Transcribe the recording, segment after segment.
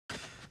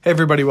Hey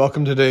everybody,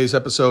 welcome to today's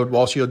episode.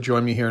 Walshy will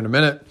join me here in a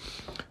minute.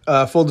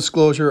 Full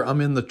disclosure,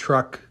 I'm in the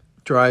truck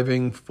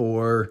driving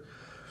for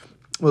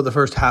the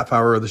first half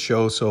hour of the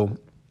show, so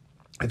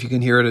if you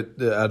can hear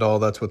it at all,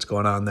 that's what's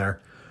going on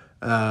there.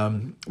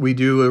 We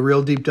do a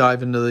real deep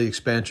dive into the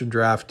expansion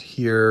draft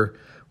here.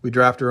 We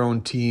draft our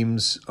own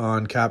teams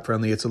on Cap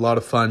Friendly. It's a lot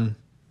of fun.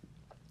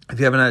 If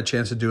you haven't had a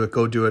chance to do it,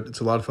 go do it. It's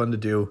a lot of fun to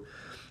do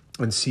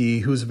and see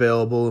who's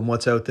available and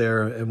what's out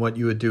there and what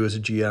you would do as a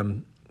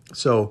GM.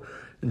 So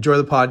enjoy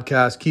the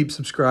podcast. Keep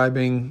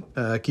subscribing.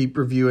 Keep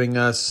reviewing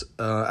us.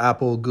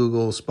 Apple,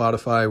 Google,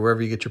 Spotify, wherever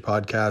you get your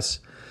podcasts.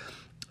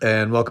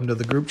 And welcome to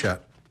the group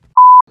chat.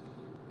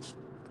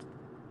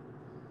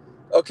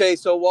 Okay,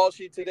 so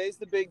Walshy, today's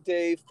the big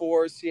day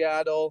for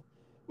Seattle.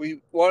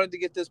 We wanted to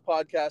get this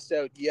podcast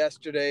out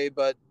yesterday,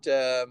 but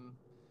a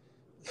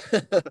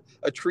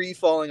tree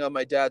falling on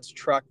my dad's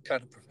truck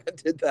kind of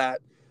prevented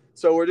that.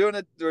 So we're doing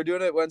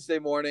it Wednesday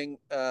morning.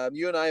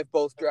 You and I have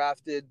both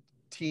drafted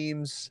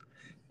teams,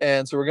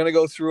 and so we're going to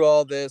go through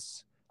all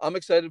this. I'm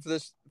excited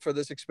for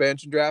this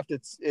expansion draft.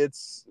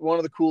 It's one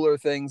of the cooler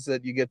things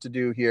that you get to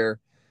do here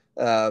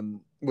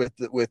with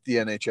the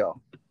NHL.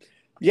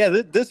 Yeah,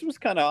 this was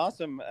kind of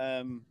awesome.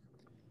 I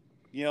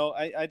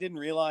didn't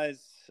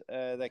realize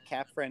that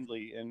Cap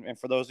Friendly, and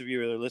for those of you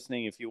that are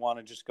listening, if you want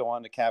to just go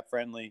on to Cap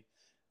Friendly,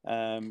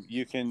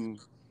 you can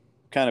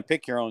kind of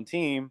pick your own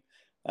team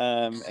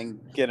and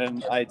get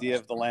an idea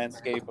of the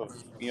landscape of,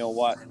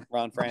 what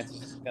Ron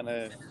Francis is going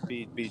to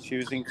be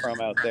choosing from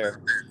out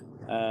there.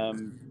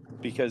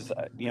 Because,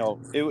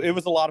 it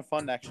was a lot of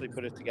fun to actually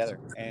put it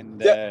together.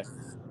 And,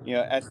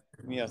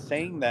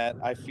 saying that,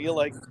 I feel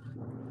like,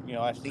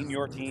 I've seen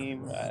your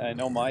team. I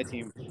know my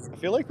team. I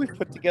feel like we've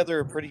put together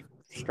a pretty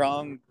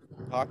strong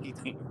hockey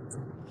team.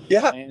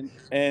 Yeah.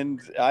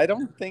 And I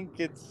don't think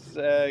it's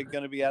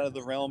going to be out of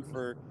the realm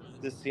for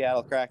this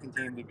Seattle Kraken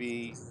team to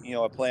be,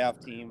 a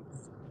playoff team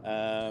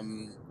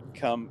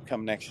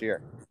come next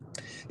year.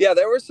 Yeah,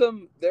 there were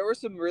some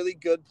really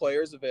good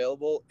players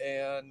available,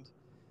 and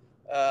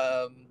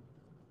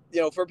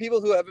for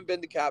people who haven't been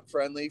to Cap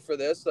Friendly for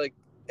this,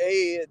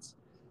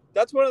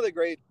 that's one of the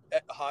great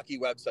hockey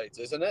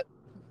websites, isn't it?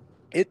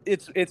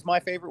 It's my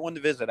favorite one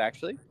to visit,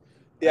 actually.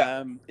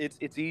 Yeah.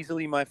 It's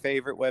easily my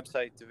favorite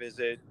website to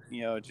visit.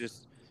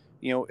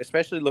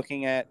 Especially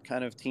looking at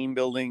kind of team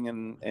building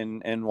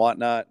and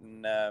whatnot,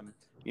 and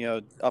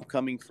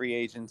upcoming free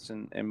agents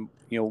and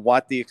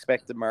what the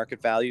expected market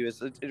value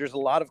is. There's a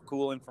lot of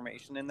cool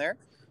information in there,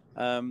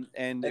 and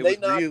it was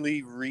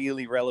really,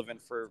 really relevant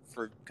for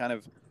kind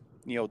of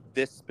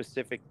this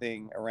specific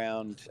thing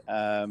around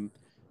the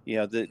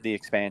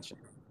expansion.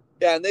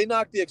 Yeah, and they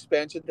knocked the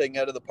expansion thing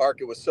out of the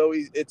park. It was so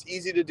easy. It's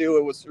easy to do.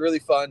 It was really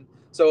fun.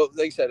 So,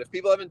 like I said, if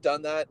people haven't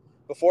done that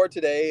before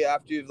today,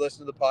 after you've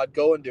listened to the pod,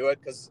 go and do it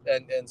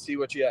and see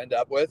what you end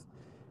up with.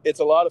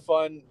 It's a lot of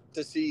fun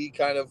to see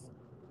kind of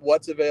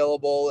what's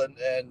available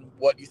and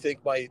what you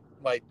think might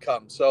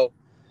come. So,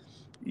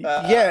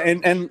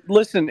 and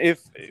listen,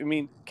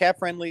 Cap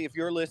Friendly, if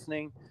you're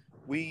listening,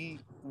 we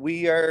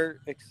are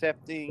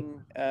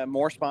accepting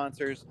more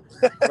sponsors.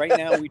 Right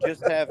now, we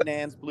just have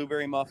Nan's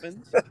Blueberry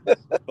Muffins.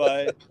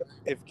 But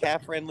if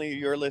Cap Friendly,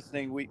 you're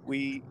listening,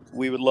 we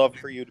would love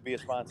for you to be a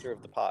sponsor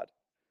of the pod.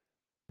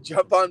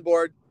 Jump on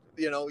board.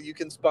 You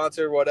can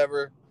sponsor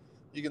whatever.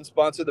 You can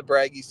sponsor the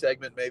braggy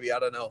segment, maybe. I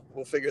don't know.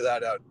 We'll figure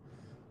that out.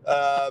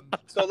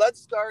 So let's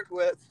start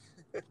with,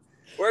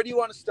 where do you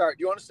want to start?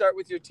 Do you want to start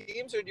with your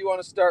teams, or do you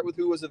want to start with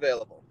who was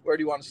available? Where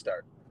do you want to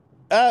start?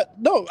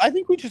 No, I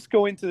think we just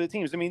go into the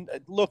teams.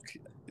 Look,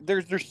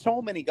 there's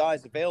so many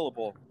guys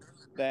available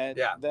that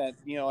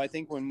I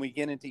think when we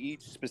get into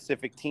each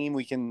specific team,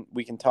 we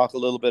can talk a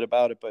little bit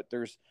about it. But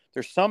there's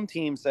some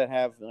teams that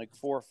have like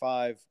 4 or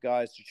 5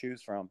 guys to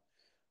choose from.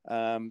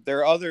 There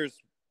are others,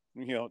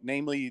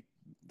 namely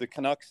the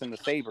Canucks and the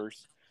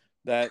Sabres,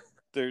 that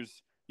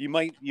you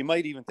might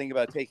even think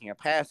about taking a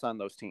pass on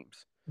those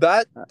teams.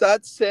 That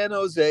San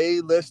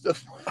Jose list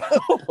of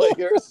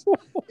players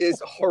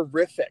is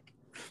horrific.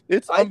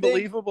 It's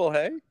unbelievable.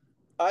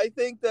 I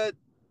think that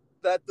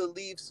the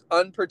Leafs'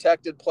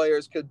 unprotected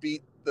players could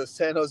beat the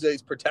San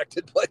Jose's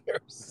protected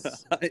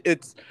players.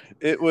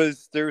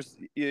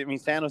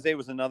 San Jose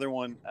was another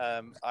one.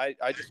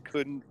 I just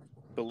couldn't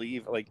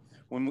believe, like,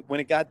 when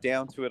it got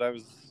down to it, I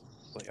was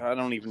like, I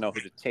don't even know who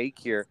to take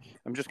here.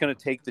 I'm just going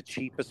to take the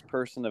cheapest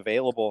person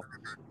available,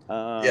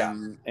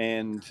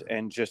 and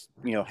just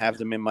have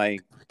them in my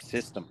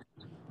system.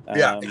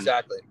 Yeah,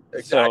 exactly.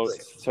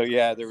 So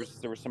yeah, there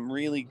was some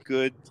really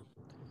good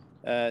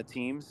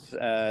teams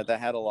that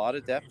had a lot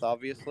of depth,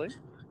 obviously,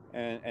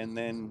 and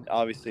then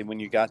obviously when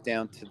you got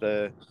down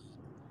to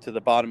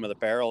the bottom of the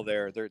barrel,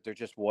 there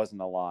just wasn't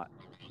a lot.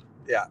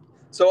 Yeah.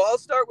 So I'll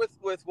start with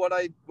what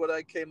I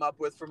came up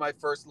with for my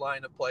first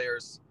line of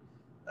players.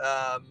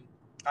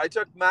 I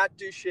took Matt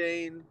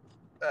Duchene,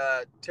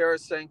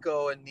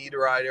 Tarasenko, and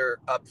Niederreiter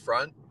up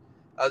front.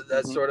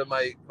 That's sort of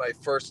my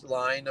first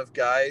line of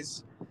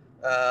guys.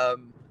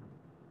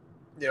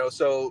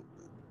 So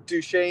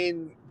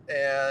Duchene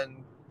and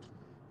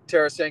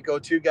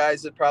Tarasenko, two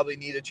guys that probably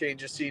need a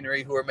change of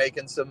scenery, who are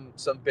making some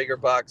bigger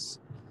bucks,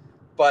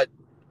 but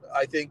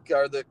I think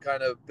are the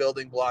kind of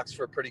building blocks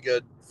for a pretty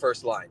good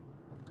first line.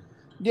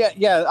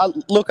 Yeah.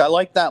 Look, I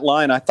like that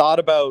line. I thought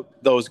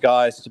about those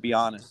guys, to be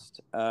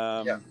honest.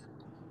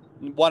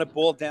 What it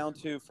boiled down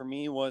to for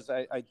me was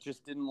I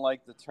just didn't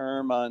like the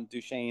term on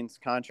Duchene's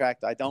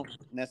contract. I don't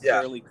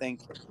necessarily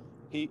think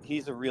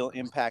he's a real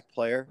impact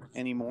player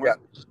anymore.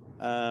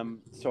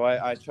 So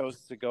I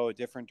chose to go a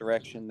different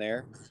direction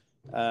there.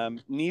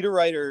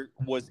 Niederreiter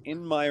was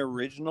in my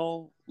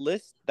original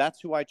list.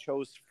 That's who I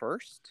chose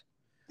first.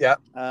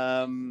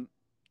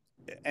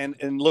 And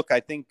look, I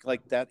think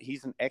like that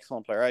he's an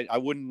excellent player. I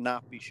would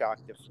not be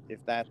shocked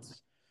if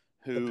that's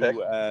who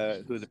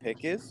the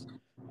pick is.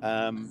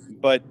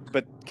 But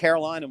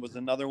Carolina was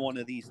another one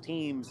of these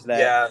teams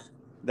that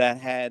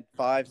had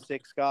 5-6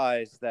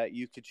 guys that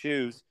you could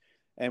choose.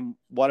 And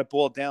what it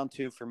boiled down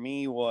to for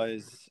me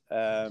was,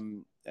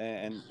 and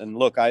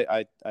look,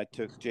 I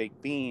took Jake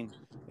Bean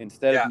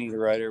instead of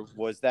Niederreiter,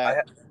 was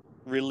that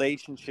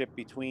relationship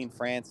between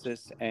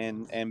Francis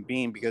and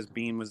Bean, because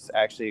Bean was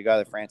actually a guy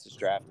that Francis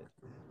drafted.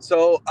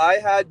 So I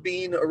had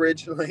Bean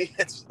originally.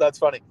 That's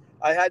funny.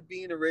 I had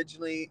Bean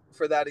originally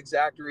for that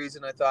exact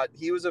reason. I thought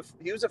he was a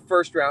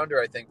first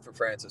rounder, I think, for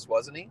Francis,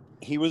 wasn't he?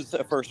 He was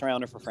a first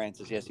rounder for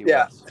Francis. Yes, he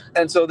was.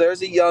 And so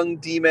there's a young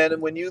D-man,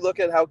 and when you look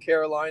at how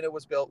Carolina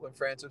was built when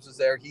Francis was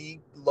there, he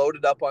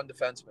loaded up on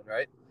defensemen,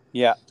 right?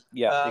 Yeah,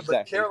 exactly.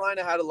 But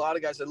Carolina had a lot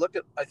of guys.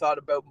 I thought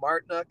about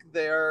Martinook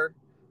there,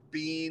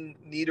 Bean,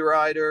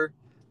 Niederreiter,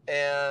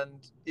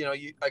 and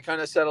I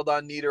kind of settled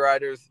on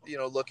Niederreiter,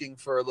 looking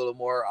for a little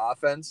more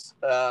offense.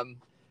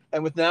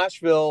 And with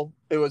Nashville,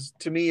 it was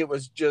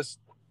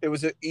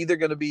either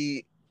going to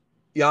be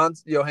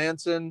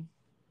Johansson,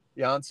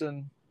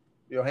 Ryan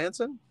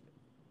Johansson,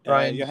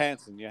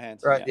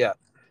 right? Yeah,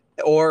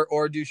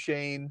 or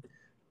Duchene,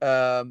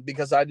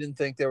 because I didn't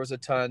think there was a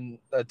ton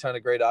of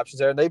great options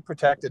there, and they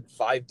protected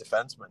 5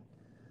 defensemen.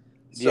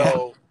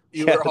 So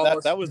were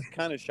almost that was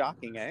kind of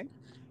shocking, eh?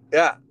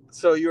 Yeah.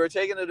 So you were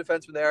taking a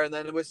defenseman there, and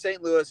then with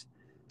St. Louis,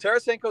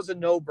 Tarasenko's a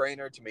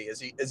no-brainer to me.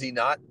 Is he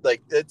not?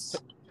 Like, there's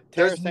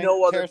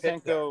no other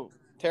pick there.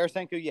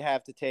 Tarasenko you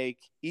have to take,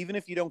 even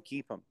if you don't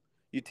keep him.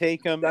 You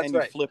take him and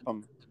you flip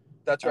him.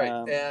 That's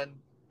right.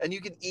 And you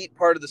can eat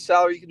part of the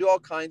salary. You can do all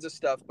kinds of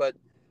stuff, but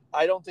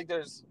I don't think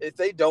if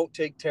they don't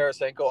take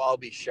Tarasenko, I'll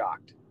be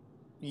shocked.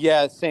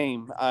 Yeah,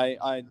 same.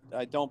 I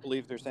don't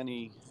believe there's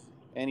any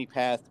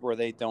path where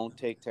they don't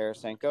take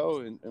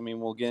Tarasenko. And I mean,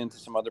 we'll get into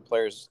some other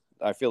players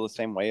I feel the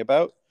same way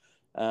about.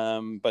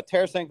 But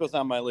Tarasenko's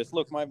on my list.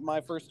 Look,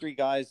 my first 3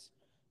 guys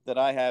that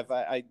I have,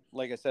 I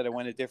like I said, I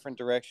went a different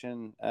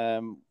direction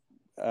on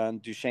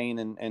Duchene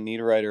and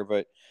Niederreiter.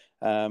 But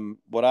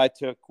what I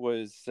took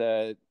was,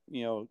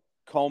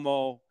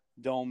 Como,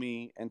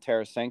 Domi, and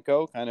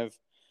Tarasenko, kind of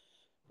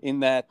in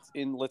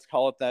let's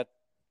call it that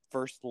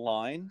first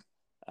line.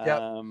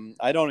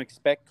 I don't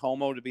expect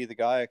Como to be the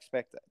guy. I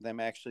expect them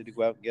actually to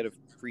go out and get a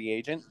free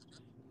agent,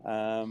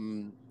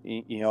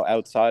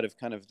 outside of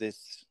kind of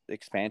this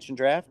expansion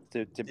draft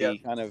to be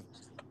kind of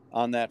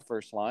on that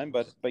first line.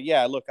 But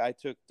yeah, look, I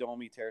took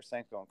Domi,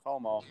 Tarasenko, and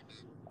Como.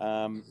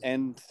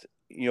 And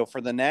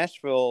for the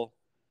Nashville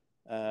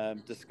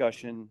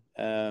discussion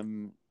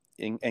and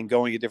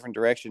going a different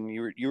direction,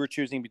 you were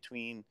choosing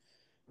between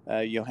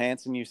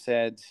Johansson, you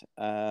said,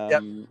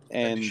 and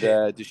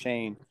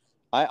Duchene.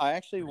 I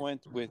actually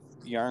went with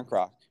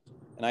Yarncroc,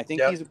 and I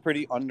think he's a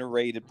pretty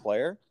underrated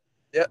player.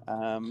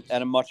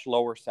 At a much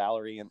lower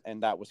salary,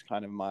 and that was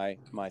kind of my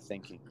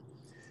thinking.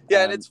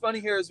 Yeah, and it's funny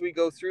here as we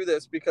go through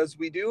this, because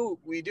we do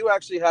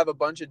actually have a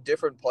bunch of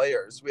different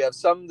players. We have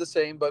some the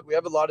same, but we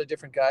have a lot of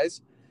different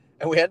guys,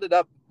 and we ended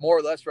up more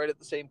or less right at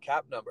the same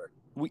cap number.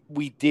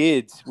 We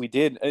did,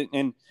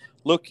 and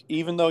look,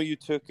 even though you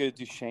took a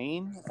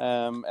Duchene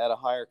at a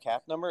higher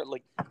cap number,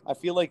 like I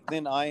feel like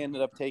then I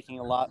ended up taking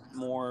a lot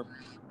more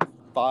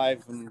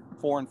 $4 and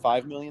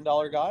 $5 million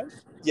guys.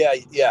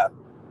 Yeah.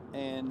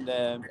 And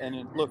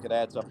look, it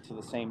adds up to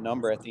the same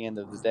number at the end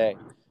of the day.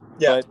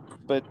 Yeah.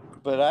 But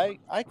I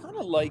kind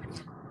of like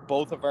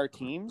both of our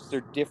teams.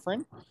 They're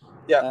different.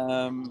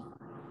 Yeah.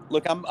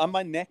 Look, on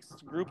my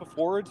next group of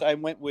forwards, I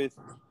went with,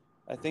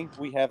 I think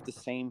we have the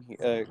same,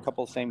 a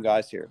couple of same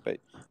guys here, but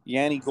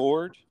Yanni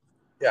Gourde,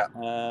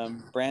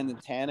 Brandon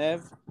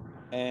Tanev,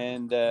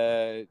 and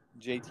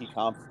JT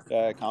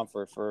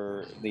Comfort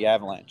for the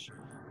Avalanche.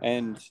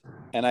 And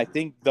I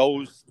think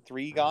those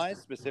 3 guys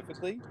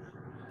specifically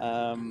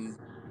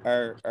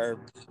are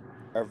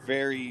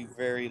very,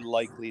 very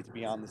likely to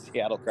be on the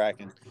Seattle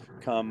Kraken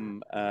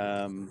come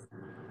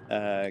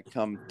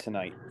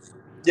tonight.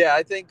 Yeah,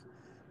 I think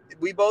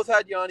we both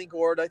had Yanni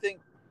Gourde. I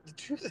think the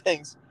 2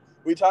 things,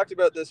 we talked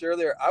about this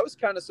earlier. I was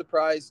kind of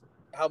surprised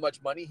how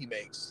much money he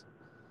makes.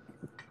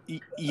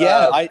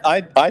 Yeah,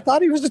 I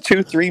thought he was a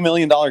 $2-3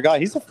 million guy.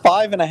 He's a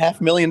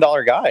 $5.5 million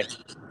guy.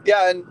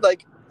 Yeah, and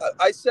like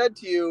I said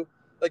to you,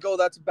 like, oh,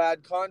 that's a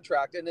bad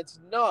contract, and it's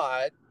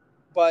not.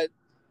 But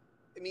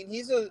I mean,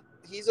 he's a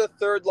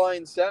third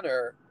line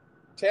center.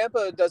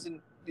 Tampa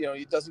doesn't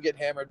he doesn't get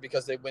hammered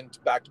because they win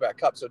back-to-back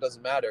cups, so it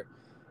doesn't matter.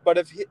 But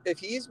if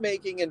he's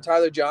making and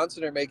Tyler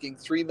Johnson are making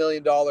 $3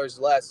 million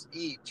less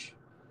each,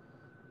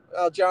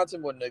 well,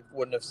 Johnson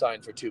wouldn't have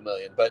signed for $2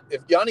 million. But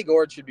if Yanni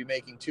Gourde should be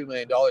making $2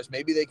 million,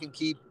 maybe they can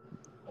keep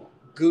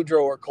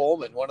Goudreau or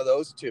Coleman, one of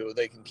those two.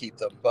 They can keep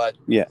them. But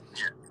yeah,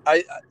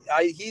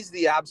 he's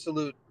the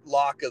absolute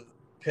lock of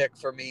pick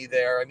for me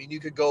there. I mean, you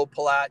could go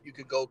Palat, you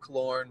could go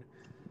Killorn,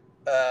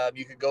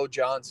 you could go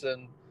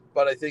Johnson,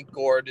 but I think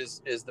Gourde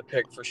is the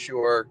pick for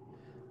sure.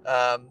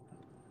 I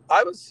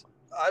was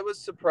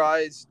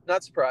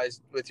not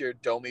surprised with your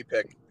Domi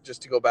pick,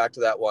 just to go back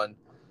to that one,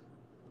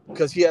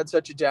 because he had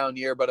such a down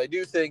year. But I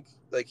do think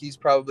like he's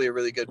probably a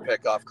really good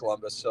pick off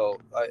Columbus, so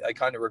I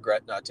kind of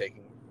regret not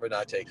taking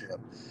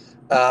him.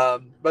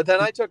 But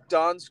then I took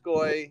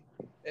Donskoy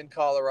in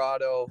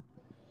Colorado.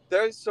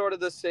 They're sort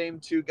of the same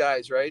two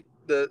guys, right?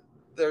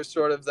 They're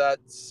sort of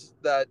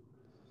that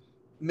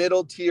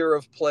middle tier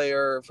of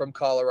player from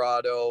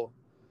Colorado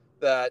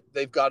that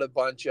they've got a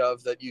bunch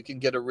of, that you can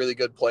get a really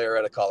good player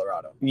out of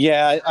Colorado.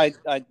 Yeah,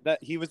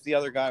 he was the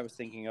other guy I was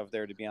thinking of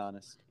there, to be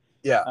honest.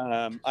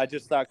 Yeah. I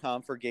just thought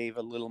Comfer gave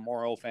a little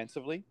more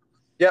offensively.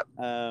 Yep.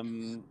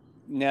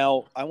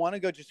 Now I want to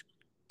go just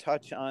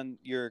touch on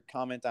your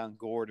comment on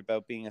Gourde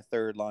about being a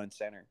third line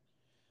center.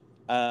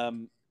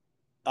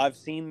 I've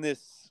seen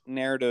this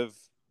narrative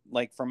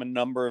like from a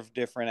number of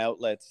different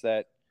outlets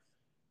that,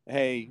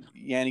 hey,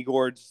 Yanni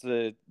Gourde's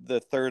the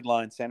third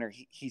line center.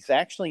 He's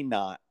actually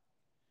not.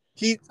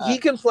 He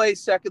can play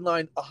second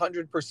line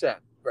 100%,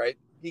 right?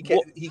 He can.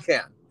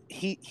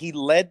 He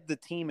led the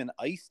team in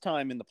ice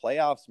time in the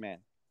playoffs, man.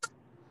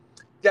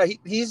 Yeah,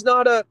 he's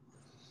not a.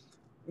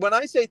 When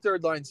I say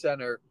third line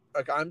center,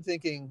 like I'm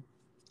thinking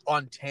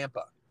on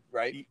Tampa,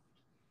 right?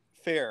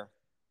 Fair.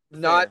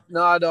 Not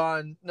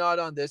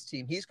on this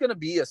team. He's going to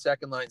be a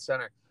second line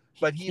center,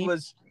 but he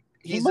might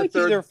be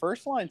their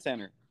first line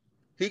center.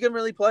 He can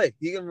really play.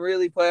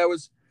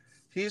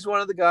 He's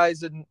one of the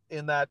guys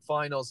in that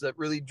finals that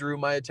really drew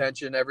my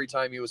attention every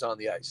time he was on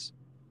the ice.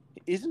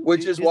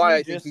 Which is why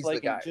I think he's the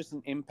guy. Just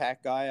an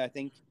impact guy. I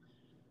think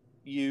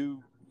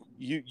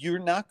you're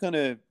not going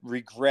to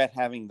regret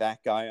having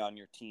that guy on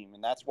your team,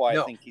 and that's why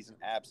I think he's an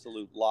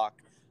absolute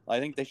lock. I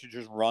think they should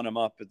just run him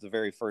up at the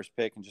very first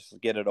pick and just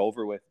get it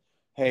over with.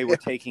 Hey, we're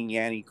taking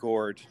Yanni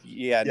Gourde.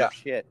 Yeah, no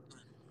shit.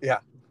 Yeah.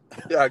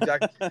 Yeah,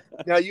 exactly.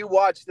 Now you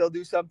watch, they'll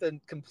do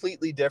something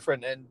completely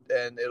different,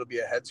 and it'll be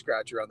a head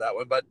scratcher on that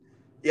one. But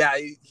yeah,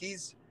 I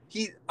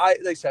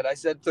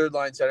said third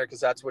line center because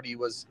that's what he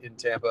was in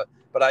Tampa.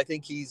 But I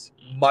think he's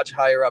much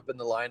higher up in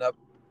the lineup,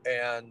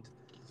 and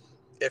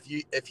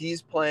if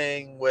he's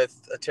playing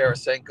with a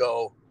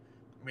Tarasenko,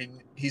 I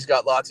mean, he's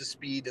got lots of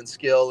speed and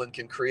skill and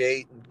can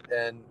create,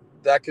 and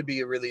that could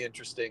be a really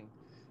interesting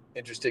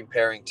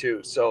pairing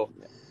too. So,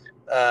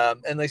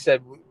 and they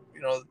said,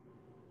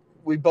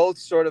 we both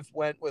sort of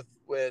went with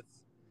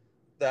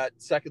that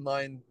second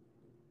line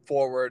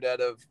forward out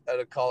of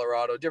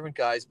Colorado, different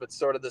guys, but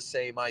sort of the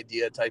same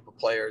idea type of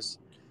players.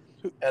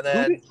 And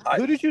then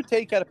who did you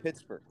take out of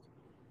Pittsburgh?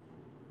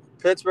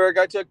 I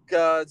took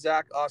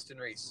Zach Austin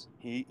Reese.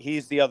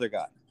 He's the other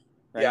guy,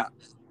 right? Yeah.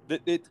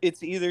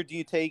 It's either do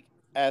you take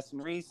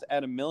Austin Reese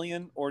at $1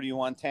 million, or do you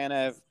want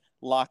Tanev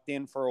locked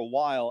in for a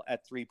while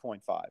at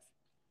 3.5?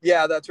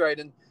 Yeah, that's right.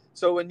 And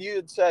so when you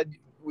had said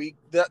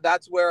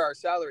that's where our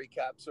salary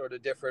cap sort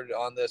of differed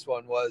on this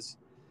one, was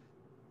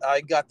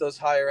I got those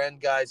higher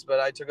end guys, but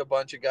I took a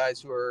bunch of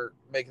guys who are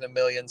making $1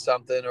 million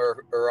something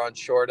or on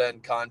short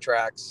end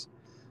contracts.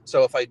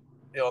 So if I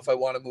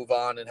want to move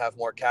on and have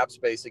more cap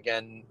space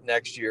again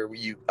next year,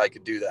 I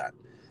could do that.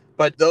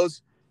 But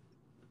those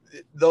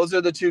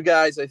are the two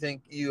guys I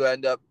think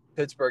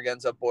Pittsburgh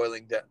ends up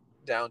boiling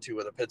down to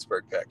with a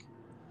Pittsburgh pick.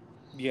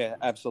 Yeah,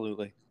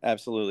 absolutely.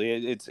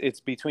 It's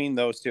between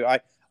those two.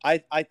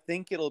 I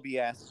think it'll be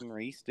Aston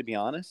Reese, to be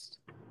honest.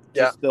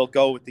 They'll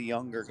go with the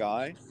younger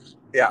guy.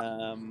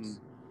 Yeah.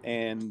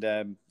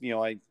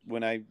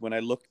 When I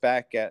looked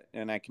back at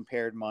and I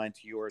compared mine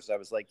to yours, I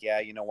was like,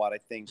 yeah, you know what? I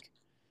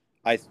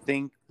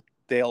think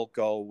they'll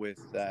go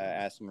with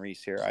Aston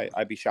Reese here.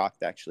 I'd be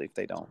shocked actually if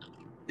they don't.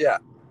 Yeah,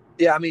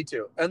 me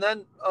too. And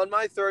then on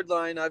my third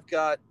line, I've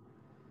got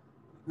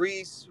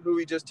Reese, who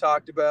we just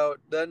talked about.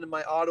 Then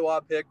my Ottawa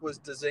pick was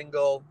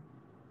Dzingel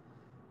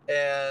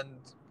and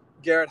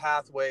Garrett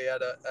Hathaway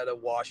at a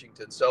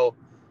Washington. So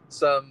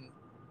some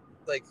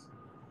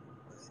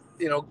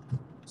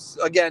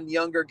again,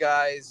 younger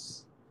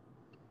guys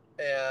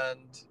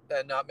and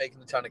not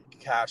making a ton of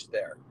cash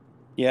there.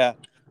 Yeah.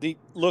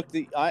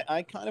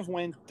 I kind of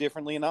went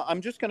differently, and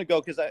I'm just going to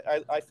go because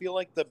I feel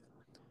like the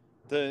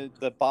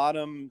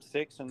bottom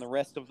six and the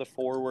rest of the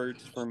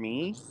forwards for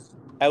me,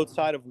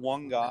 outside of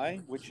one guy,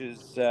 which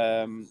is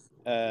Noel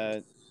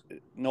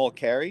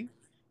Carey,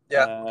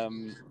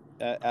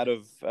 out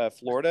of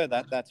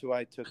Florida. That's who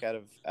I took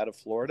out of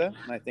Florida,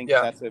 and I think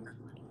that's a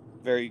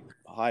very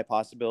high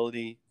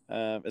possibility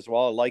as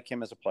well. I like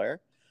him as a player.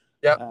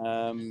 Yeah.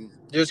 You're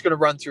just going to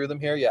run through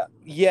them here,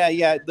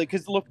 Yeah.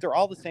 Because look, they're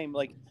all the same.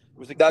 Like,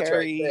 was it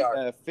Carey,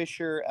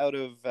 Fisher out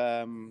of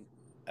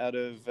out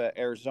of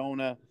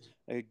Arizona,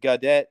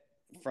 Gaudette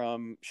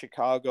from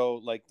Chicago,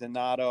 like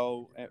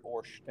Donato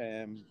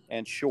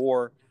and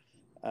Shore.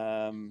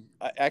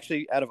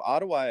 Actually, out of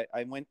Ottawa,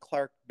 I went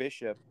Clark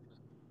Bishop,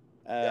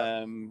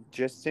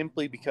 just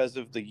simply because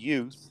of the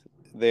youth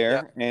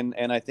there,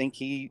 and I think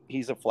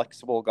he's a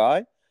flexible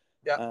guy.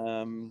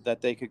 That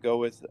they could go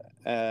with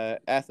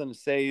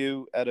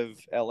Athanasiou out of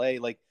LA,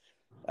 like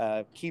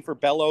Kiefer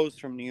Bellows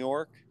from New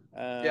York.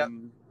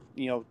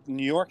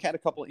 New York had a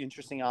couple of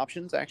interesting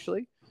options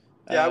actually.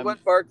 I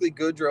went Barkley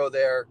Goodrow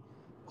there,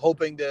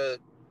 hoping to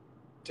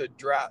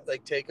draft,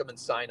 like take him and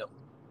sign him.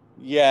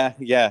 Yeah.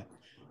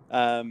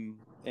 I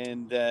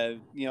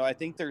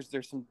think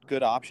there's some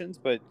good options,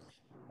 but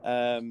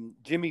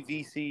Jimmy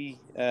Vesey,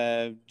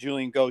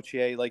 Julian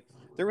Gauthier, like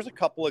there was a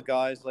couple of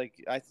guys. Like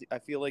I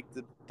feel like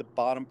the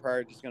bottom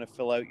part is going to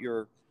fill out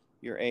your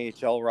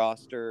AHL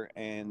roster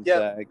and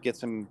get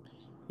some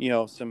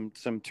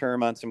some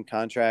term on some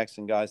contracts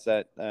and guys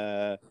that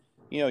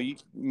you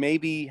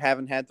maybe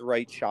haven't had the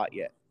right shot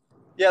yet.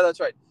 Yeah, that's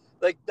right.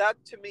 Like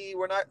that to me,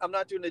 I'm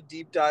not doing a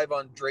deep dive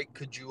on Drake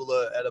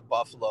Caggiula at a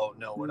Buffalo.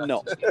 No, we're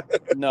not.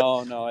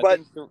 No. I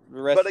think the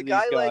rest of these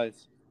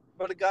guys.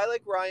 But a guy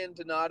like Ryan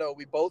Donato,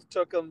 we both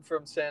took him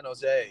from San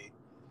Jose.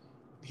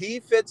 He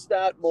fits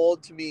that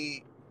mold to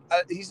me.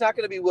 He's not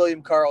going to be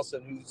William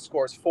Karlsson, who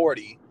scores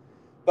 40.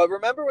 But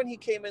remember when he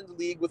came in the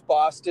league with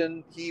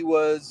Boston, he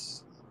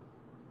was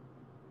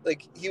a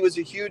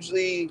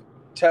hugely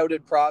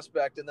touted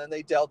prospect, and then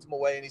they dealt him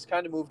away, and he's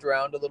kind of moved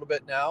around a little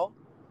bit now.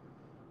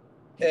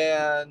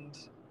 And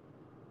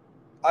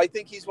I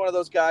think he's one of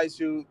those guys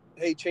who,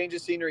 hey, change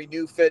of scenery,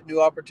 new fit,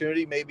 new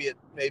opportunity. Maybe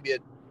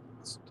it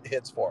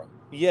hits for him.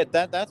 Yeah,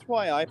 that's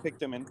why I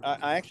picked him, and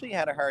I actually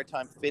had a hard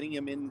time fitting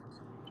him in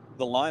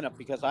the lineup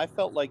because I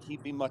felt like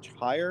he'd be much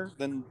higher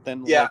than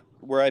like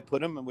where I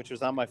put him, which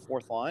was on my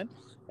fourth line,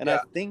 and I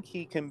think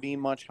he can be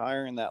much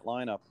higher in that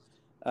lineup.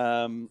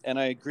 And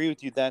I agree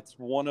with you. That's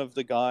one of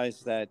the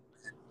guys that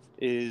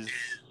is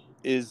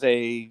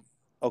he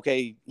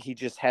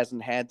just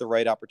hasn't had the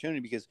right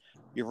opportunity, because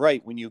you're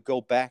right. When you go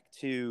back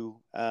to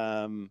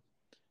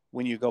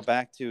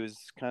his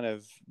kind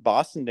of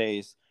Boston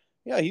days,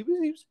 he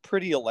was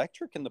pretty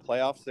electric in the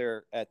playoffs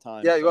there at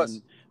times. Yeah, he was.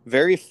 And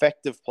very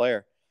effective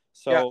player.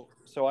 So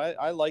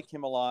I like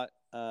him a lot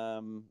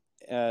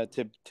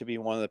to be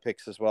one of the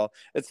picks as well.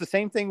 It's the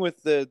same thing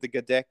with the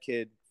Gaudette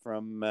kid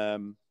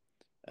from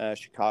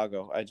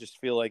Chicago. I just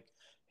feel like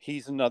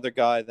he's another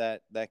guy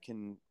that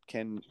can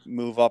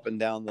move up and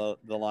down the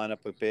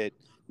lineup a bit,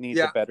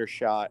 needs a better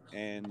shot,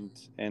 and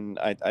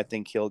I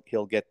think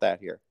he'll get that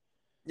here.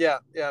 Yeah,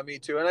 me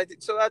too. And I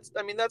think so. That's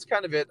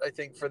kind of it. I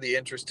think for the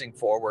interesting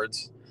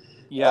forwards.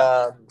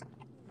 Yeah.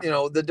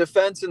 The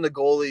defense and the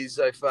goalies,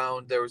 I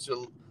found there was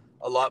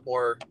a lot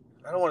more.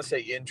 I don't want to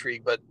say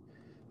intrigue, but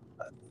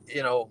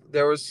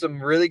there was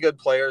some really good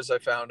players I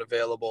found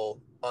available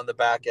on the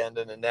back end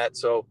and the net.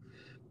 So,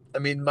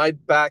 my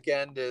back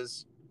end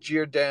is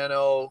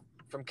Giordano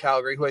from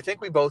Calgary, who I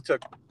think we both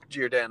took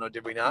Giordano,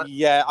 did we not?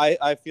 Yeah,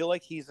 I feel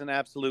like he's an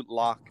absolute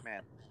lock,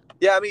 man.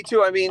 Yeah, me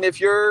too.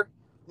 If you're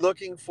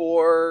looking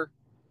for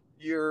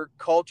your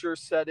culture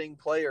setting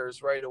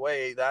players right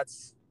away,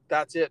 that's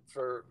it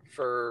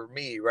for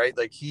me, right?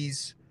 Like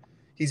he's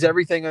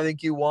everything I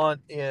think you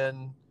want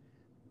in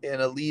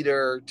a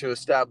leader to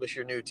establish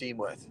your new team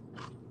with.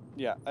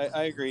 Yeah,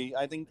 I agree.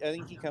 I think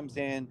he comes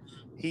in,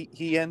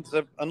 he ends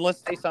up,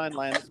 unless they sign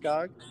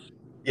Landeskog,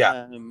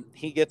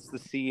 he gets the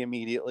C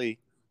immediately,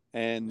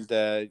 and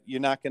you're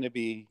not going to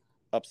be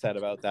upset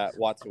about that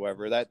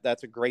whatsoever.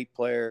 That's a great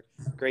player,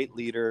 great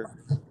leader,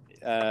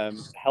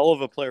 hell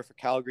of a player for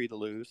Calgary to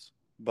lose.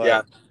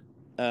 But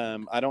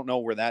I don't know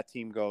where that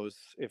team goes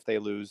if they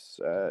lose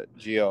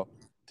Gio.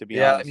 To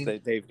be honest,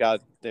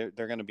 they're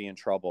going to be in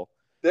trouble.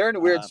 They're in a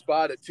weird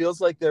spot. It feels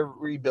like they're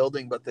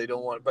rebuilding, but they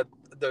don't want. But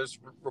there's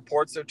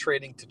reports they're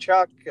trading to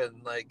Chuck,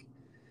 and like,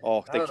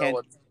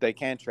 they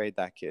can't trade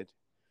that kid.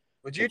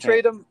 Would you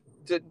trade him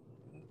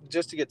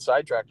just to get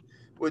sidetracked?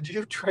 Would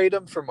you trade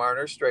him for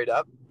Marner straight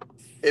up?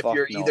 If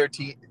you're either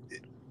team,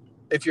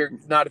 if you're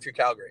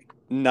Calgary,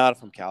 not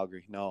from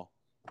Calgary, no.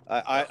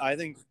 I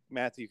think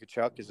Matthew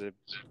Tkachuk is a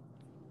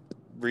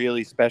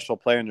really special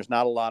player, and there's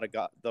not a lot of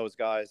those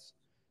guys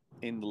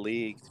in the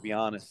league, to be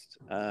honest.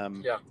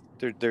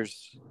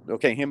 There's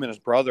him and his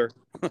brother,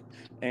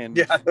 and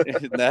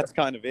that's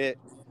kind of it.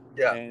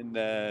 Yeah, and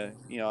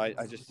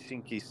I just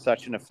think he's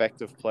such an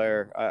effective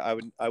player.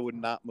 I would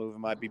not move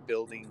him. I'd be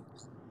building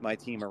my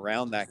team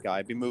around that guy.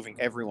 I'd be moving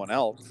everyone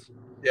else.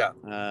 Yeah.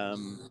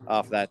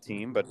 Off that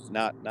team, but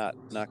not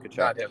Tkachuk.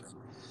 Not him.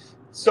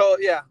 So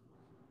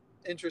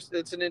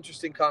it's an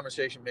interesting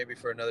conversation, maybe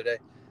for another day.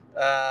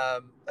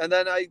 And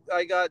then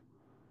I got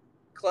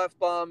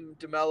Clefbaum,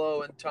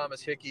 DeMello, and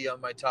Thomas Hickey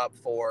on my top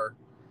four.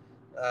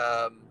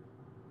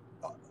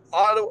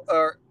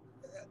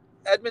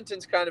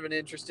 Edmonton's kind of an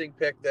interesting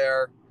pick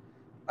there.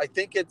 I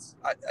think it's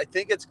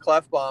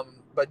Clefbaum,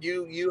 but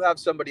you have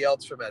somebody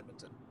else from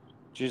Edmonton.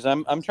 Jeez,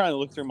 I'm trying to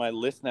look through my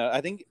list now.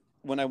 I think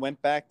when I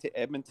went back to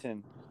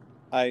Edmonton,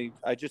 I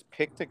just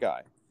picked a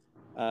guy.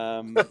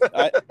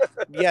 I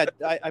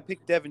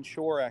picked Devon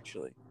Shore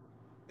actually.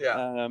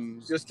 Yeah,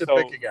 just to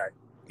pick a guy.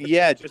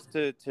 Yeah, just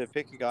to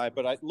pick a guy.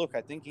 But I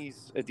think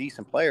he's a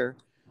decent player.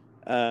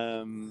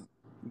 But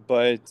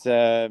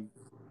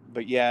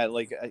yeah,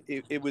 like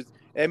it was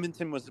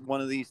Edmonton was one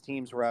of these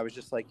teams where I was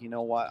just like, you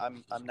know what,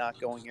 I'm not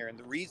going here. And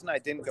the reason I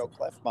didn't go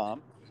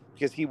Clefbaum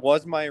because he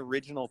was my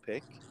original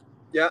pick.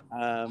 Yeah.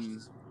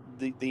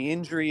 The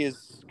injury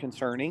is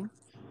concerning.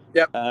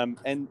 Yep.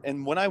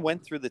 And when I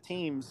went through the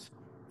teams,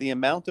 the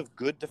amount of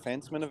good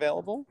defensemen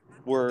available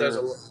there's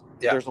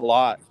a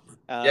lot.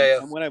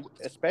 And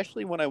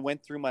especially when I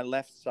went through my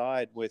left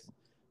side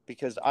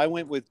because I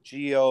went with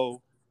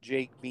Gio,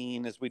 Jake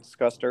Bean, as we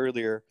discussed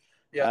earlier,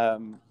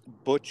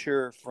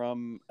 Butcher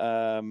from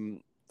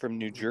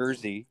New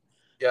Jersey,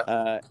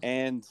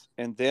 and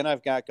then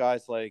I've got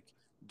guys like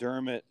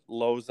Dermott,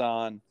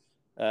 Lauzy,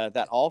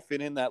 that all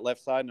fit in that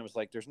left side, and I was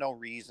like, there's no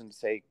reason to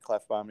say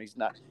Clefbaum.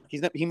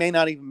 He may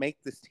not even make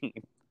this team.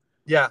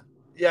 Yeah,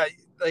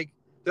 like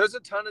there's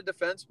a ton of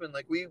defensemen.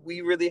 Like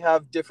we really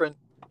have different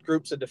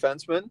groups of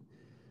defensemen.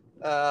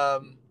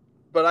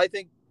 But I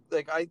think,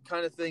 like, I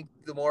kind of think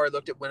the more I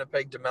looked at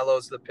Winnipeg,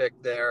 DeMello's the pick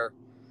there.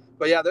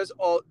 But yeah,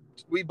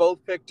 we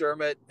both picked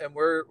Dermott, and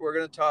we're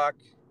going to talk.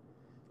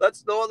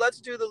 Let's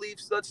do the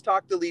Leafs. Let's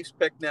talk the Leafs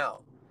pick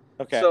now.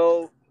 Okay.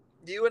 So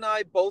you and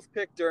I both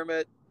picked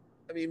Dermott.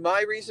 I mean,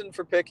 my reason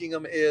for picking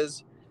him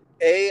is,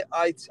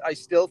 I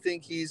still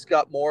think he's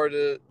got more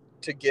to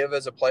give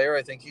as a player.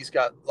 I think he's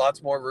got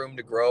lots more room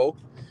to grow.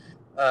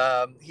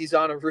 He's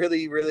on a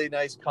really, really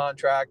nice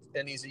contract,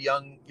 and he's a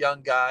young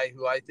guy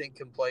who I think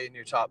can play in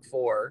your top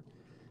four.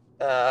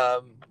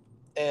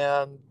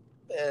 And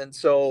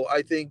so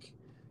I think,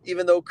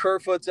 even though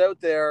Kerfoot's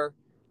out there,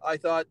 I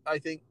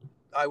think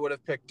I would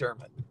have picked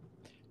Dermott.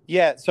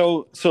 Yeah.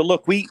 So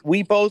look,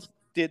 we both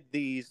did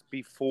these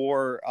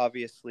before.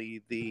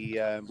 Obviously,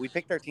 we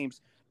picked our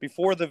teams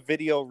before the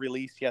video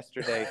release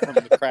yesterday from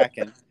the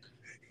Kraken.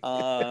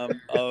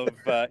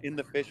 In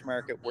the fish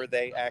market where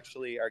they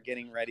actually are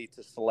getting ready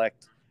to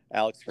select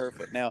Alex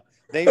Kerfoot. Now,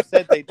 they've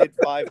said they did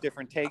 5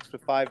 different takes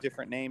with 5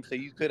 different names. So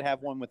you could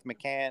have one with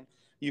McCann,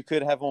 you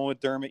could have one with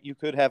Dermott, you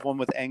could have one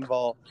with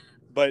Engvall.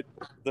 But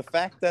the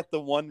fact that the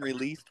one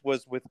released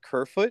was with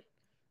Kerfoot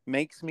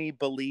makes me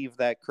believe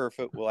that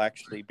Kerfoot will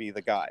actually be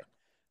the guy.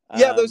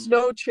 Yeah, there's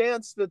no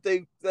chance that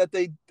they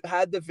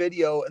had the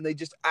video and they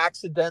just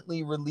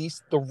accidentally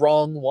released the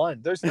wrong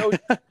one. There's no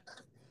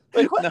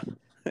like what? No.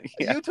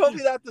 Yeah. You told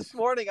me that this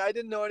morning. I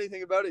didn't know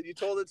anything about it. You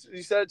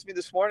said it to me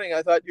this morning.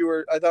 I thought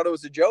it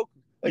was a joke.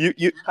 Like,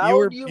 you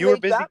were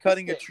busy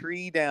cutting a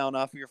tree down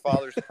off of your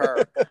father's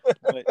car.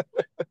 But,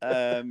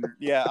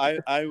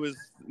 I was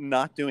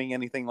not doing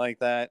anything like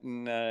that,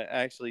 and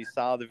actually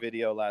saw the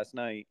video last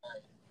night.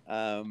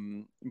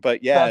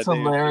 But yeah, that's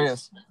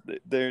hilarious.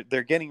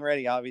 They're getting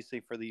ready, obviously,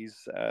 for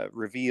these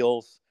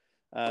reveals.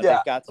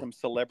 They've got some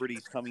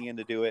celebrities coming in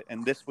to do it,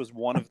 and this was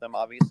one of them,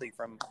 obviously,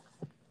 from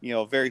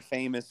very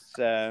famous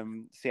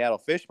Seattle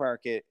fish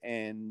market,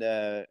 and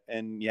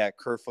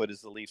Kerfoot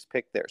is the Leafs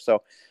pick there.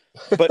 So,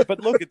 but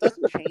look, it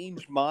doesn't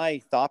change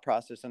my thought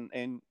process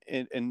and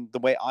the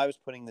way I was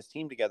putting this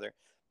team together,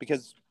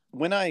 because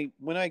when I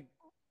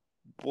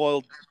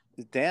boiled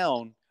it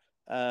down,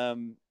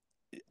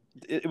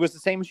 it was the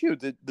same as you.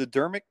 The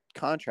Dermott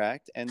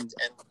contract and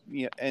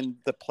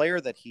the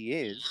player that he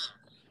is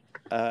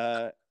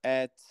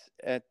at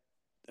 $1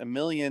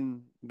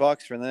 million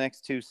for the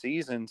next 2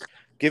 seasons,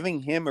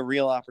 giving him a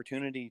real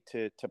opportunity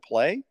to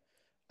play,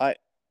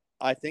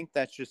 I think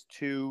that's just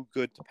too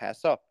good to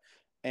pass up.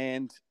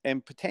 And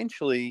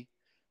potentially,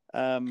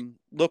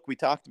 look, we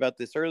talked about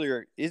this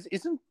earlier.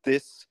 Isn't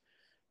this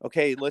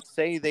okay? Let's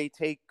say they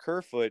take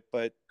Kerfoot,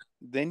 but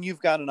then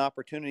you've got an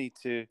opportunity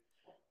to,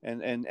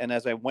 and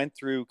as I went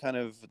through kind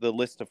of the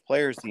list of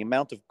players, the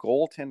amount of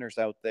goaltenders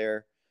out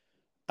there,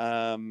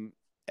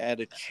 at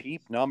a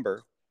cheap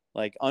number,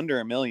 like under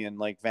 $1 million,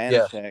 like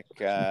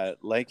Vanacek,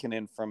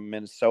 Lankinen from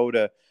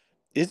Minnesota.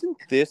 Isn't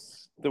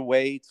this the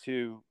way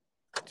to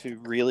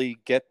really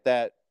get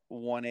that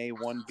 1A,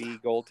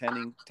 1B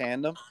goaltending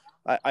tandem?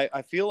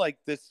 I feel like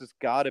this has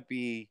got to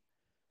be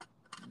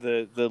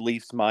the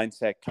Leafs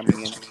mindset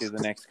coming into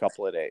the next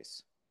couple of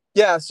days.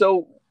 Yeah,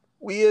 so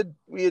we had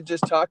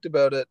just talked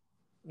about it,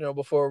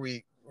 before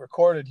we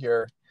recorded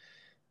here,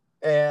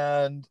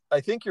 and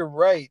I think you're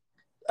right.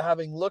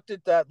 Having looked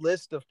at that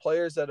list of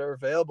players that are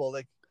available,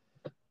 like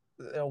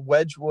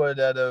Wedgwood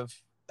out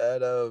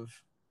of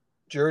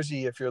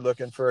Jersey, if you're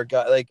looking for a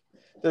guy, like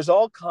there's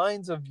all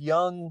kinds of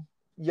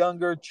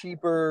younger,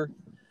 cheaper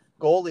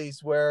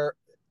goalies where,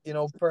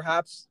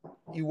 perhaps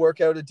you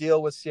work out a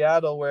deal with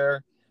Seattle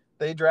where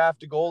they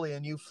draft a goalie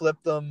and you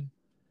flip them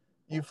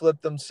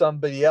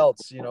somebody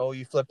else,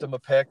 you flip them a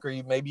pick, or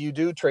maybe you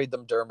do trade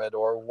them Dermott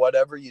or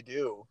whatever you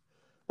do.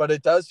 But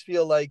it does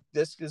feel like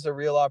this is a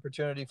real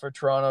opportunity for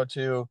Toronto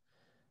to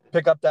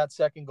pick up that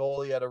second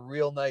goalie at a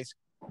real nice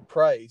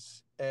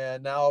price.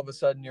 And now all of a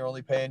sudden you're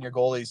only paying your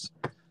goalies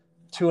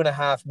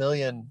 $2.5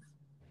 million,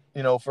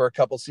 for a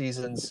couple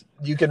seasons.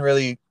 You can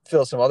really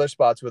fill some other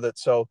spots with it.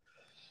 So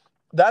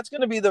that's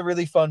going to be the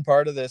really fun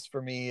part of this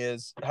for me,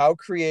 is how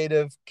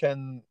creative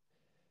can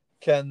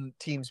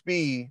teams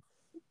be?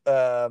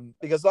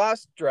 Because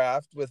last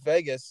draft with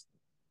Vegas,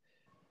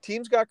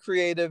 teams got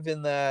creative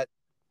in that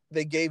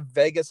they gave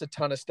Vegas a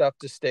ton of stuff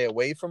to stay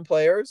away from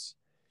players.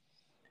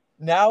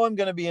 Now I'm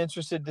going to be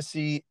interested to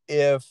see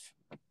if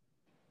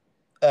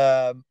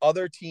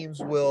other teams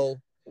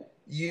will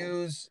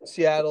use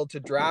Seattle to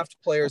draft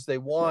players they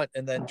want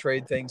and then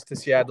trade things to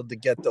Seattle to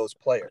get those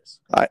players.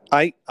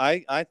 I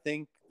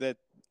think that,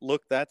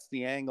 look, that's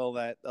the angle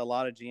that a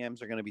lot of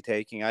GMs are going to be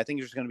taking. I think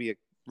there's going to be a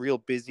real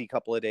busy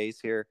couple of days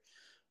here,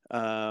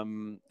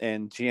 and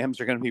GMs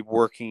are going to be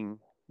working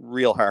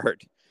real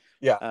hard.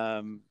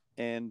 Yeah.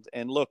 And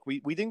look,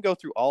 we didn't go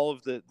through all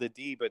of the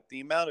D, but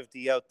the amount of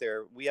D out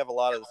there, we have a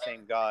lot of the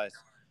same guys.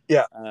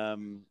 Yeah.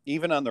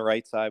 Even on the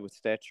right side with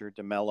Stetcher,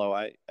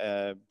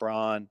 DeMello,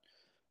 Braun,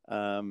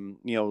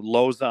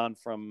 Lauzy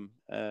from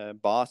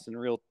Boston,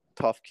 real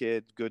tough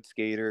kid, good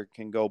skater,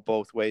 can go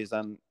both ways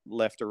on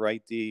left or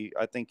right D.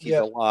 I think he's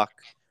a lock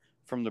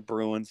from the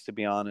Bruins, to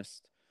be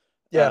honest.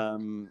 Yeah.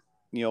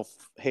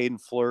 Hayden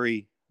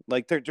Fleury,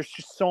 like there's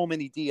just so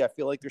many D. I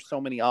feel like there's so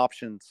many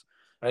options.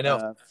 I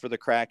know. For the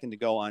Kraken to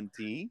go on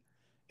D,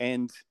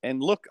 and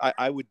look,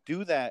 I would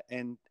do that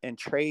and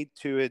trade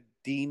to a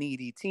D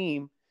needy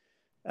team,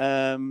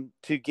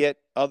 to get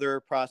other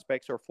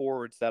prospects or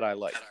forwards that I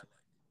like.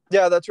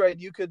 Yeah, that's right.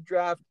 You could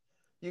draft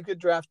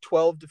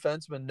 12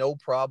 defensemen, no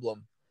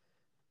problem,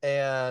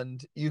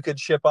 and you could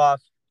ship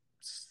off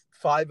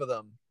 5 of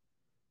them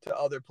to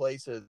other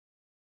places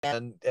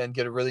and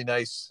get a really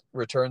nice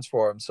returns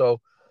for them. So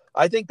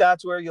I think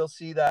that's where you'll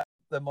see that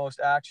the most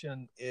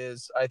action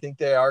is. I think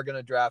they are going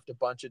to draft a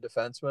bunch of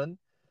defensemen,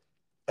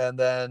 and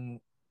then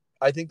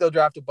I think they'll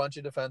draft a bunch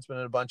of defensemen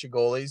and a bunch of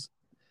goalies,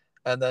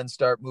 and then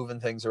start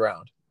moving things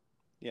around.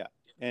 Yeah.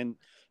 And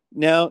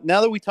now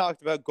that we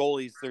talked about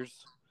goalies,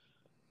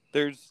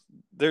 there's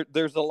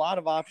a lot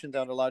of options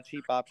out, a lot of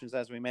cheap options,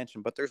 as we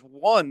mentioned, but there's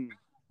one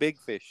big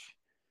fish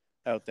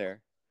out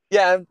there.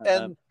 Yeah.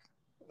 And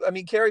I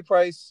mean, Carey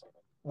Price,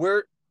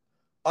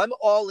 I'm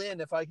all in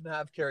if I can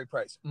have Carey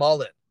Price. I'm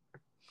all in.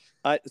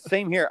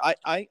 Same here.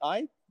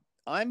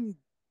 I'm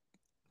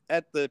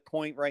at the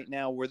point right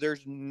now where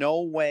there's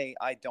no way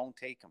I don't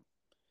take him.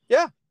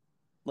 Yeah.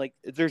 Like,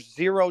 there's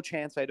zero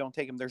chance I don't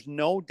take him. There's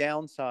no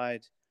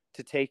downside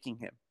to taking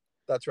him.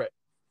 That's right.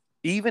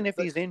 Even if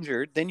he's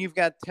injured, then you've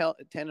got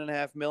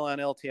 $10.5 million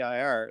on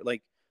LTIR.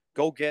 Like,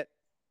 go get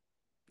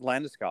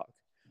Landeskog.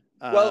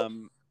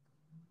 And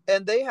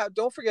they have,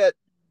 don't forget,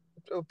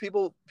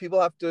 people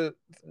have to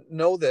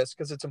know this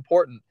because it's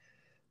important.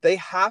 They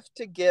have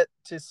to get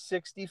to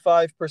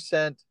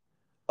 65%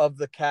 of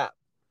the cap,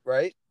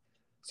 right?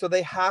 So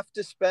they have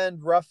to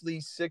spend roughly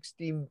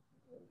 60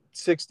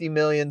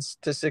 million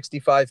to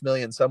 65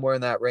 million, somewhere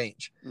in that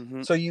range.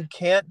 Mm-hmm. So you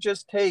can't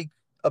just take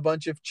a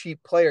bunch of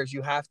cheap players.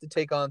 You have to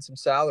take on some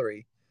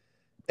salary.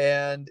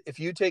 And if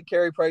you take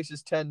Carey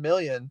Price's 10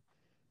 million,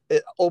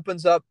 it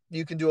opens up,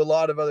 you can do a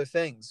lot of other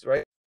things,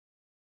 right?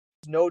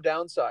 There's no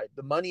downside.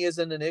 The money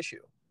isn't an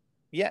issue.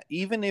 Yeah,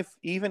 even if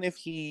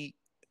he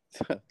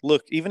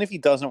look, even if he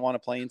doesn't want to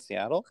play in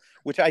Seattle,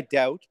 which I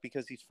doubt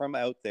because he's from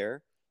out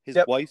there, his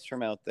wife's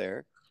from out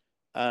there,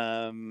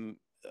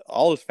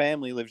 all his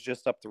family lives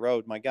just up the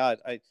road. My God,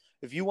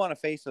 if you want a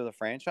face of the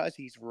franchise,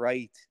 he's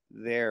right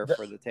there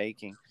for the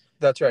taking.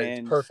 That's right.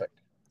 It's perfect.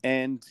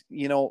 And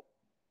the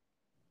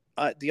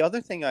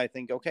other thing, I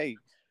think, okay,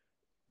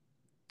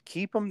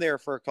 keep him there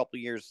for a couple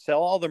of years,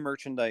 sell all the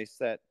merchandise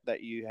that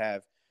you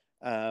have,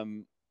 have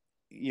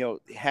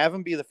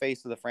him be the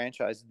face of the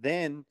franchise,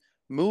 then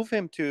move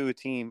him to a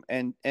team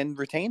and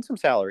retain some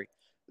salary.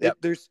 Yep.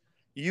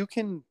 You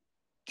can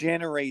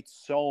generate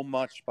so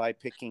much by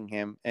picking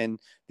him, and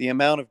the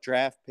amount of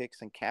draft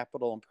picks and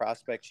capital and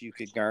prospects you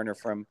could garner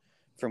from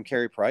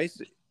Carey Price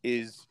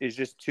is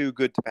just too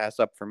good to pass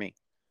up for me.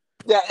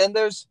 Yeah, and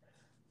there's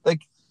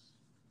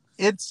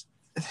it's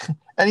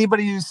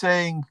anybody who's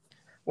saying,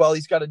 well,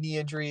 he's got a knee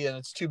injury and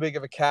it's too big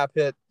of a cap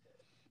hit,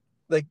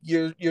 like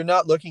you're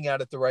not looking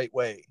at it the right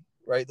way,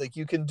 right? Like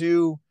you can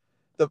do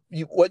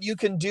what you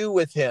can do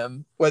with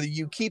him, whether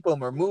you keep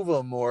him or move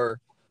him or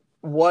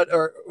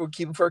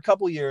keep him for a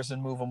couple years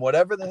and move him,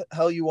 whatever the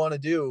hell you want to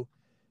do,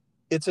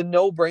 it's a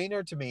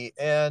no-brainer to me.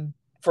 And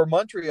for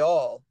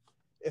Montreal,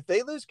 if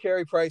they lose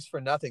Carey Price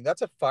for nothing,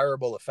 that's a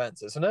fireable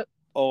offense, isn't it?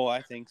 Oh,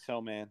 I think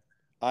so, man.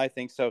 I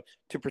think so.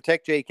 To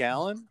protect Jake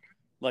Allen,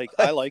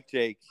 I like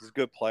Jake. He's a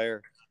good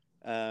player.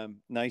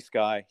 Nice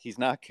guy. He's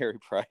not Carey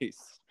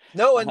Price.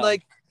 No, and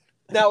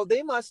now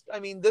they must, I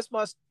mean,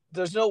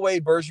 there's no way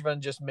Bergevin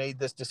just made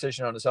this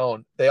decision on his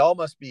own. They all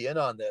must be in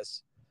on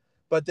this,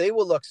 but they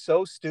will look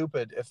so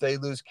stupid if they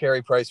lose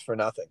Carey Price for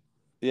nothing.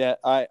 Yeah,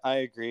 I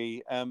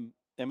agree. I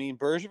mean,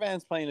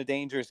 Bergevin's playing a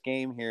dangerous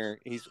game here.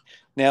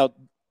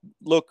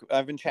 Look,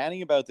 I've been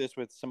chatting about this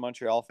with some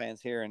Montreal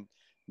fans here, and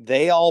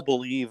they all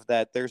believe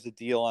that there's a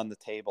deal on the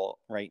table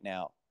right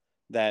now,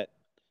 that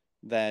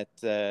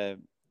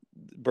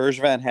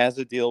Bergevin has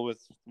a deal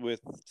with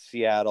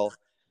Seattle,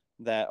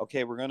 that,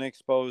 okay, we're going to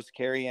expose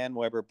Carey and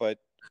Weber, but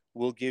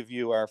we'll give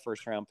you our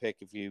first round pick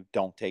if you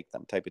don't take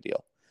them type of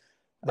deal.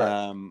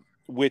 Right.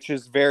 Which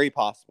is very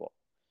possible.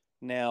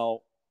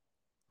 Now,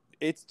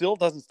 it still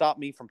doesn't stop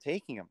me from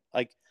taking him.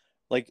 Like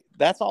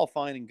that's all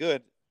fine and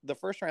good. The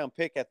first round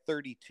pick at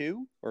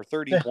 32 or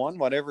 31,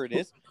 whatever it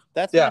is,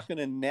 that's Yeah. not going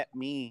to net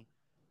me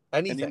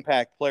an Anything.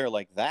 impact player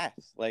like that.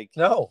 Like,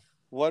 No.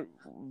 what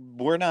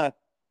we're not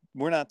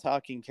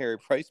talking Carey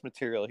Price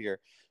material here.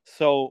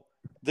 So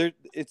there,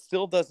 it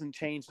still doesn't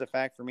change the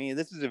fact for me.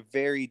 This is a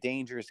very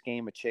dangerous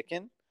game of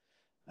chicken.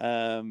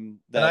 And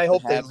That I the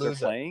hope they Habs are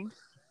lose it. playing,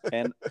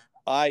 and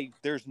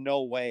there's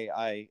no way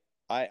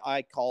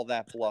I call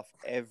that bluff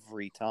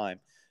every time.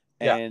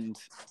 Yeah. And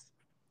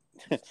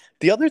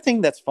the other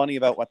thing that's funny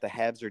about what the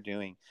Habs are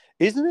doing,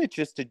 isn't it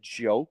just a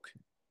joke?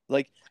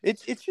 Like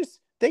it's just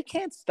they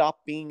can't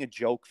stop being a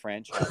joke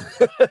franchise.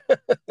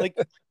 Like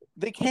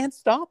they can't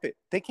stop it.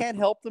 They can't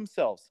help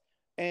themselves.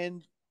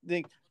 And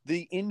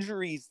the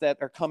injuries that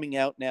are coming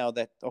out now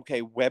that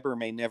okay, Weber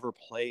may never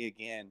play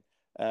again.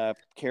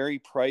 Carey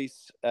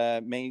Price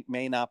may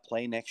not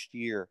play next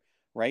year,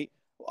 right?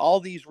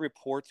 All these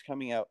reports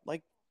coming out,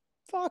 like,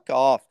 fuck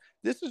off.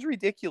 This is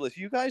ridiculous.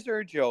 You guys are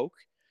a joke.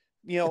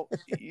 You know,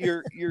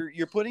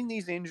 you're putting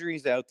these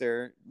injuries out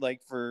there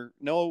like for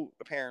no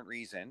apparent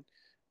reason.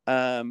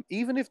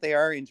 Even if they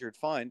are injured,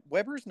 fine.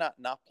 Weber's not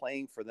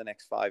playing for the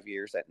next 5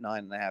 years at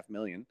 $9.5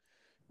 million,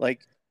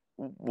 like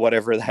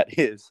whatever that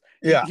is.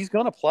 Yeah. He's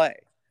gonna play,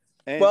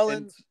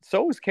 and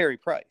so is Carey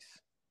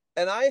Price.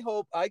 And I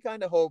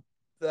kind of hope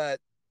that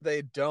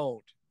they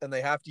don't, and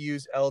they have to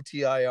use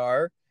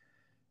LTIR.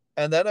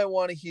 And then I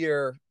want to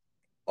hear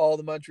all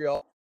the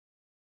Montreal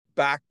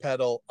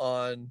backpedal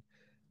on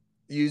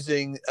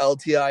using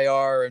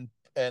LTIR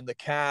and the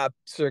cap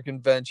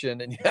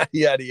circumvention and yada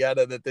yada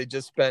yada that they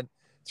just spent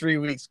 3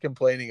 weeks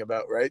complaining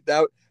about, right?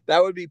 That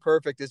would be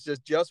perfect. It's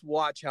just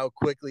watch how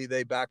quickly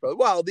they backpedal.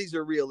 Wow, these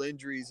are real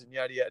injuries and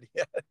yada yada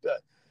yada.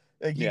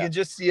 Like you can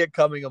just see it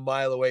coming a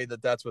mile away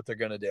that's what they're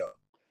gonna do.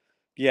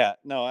 Yeah,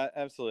 no,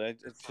 absolutely.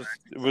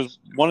 It was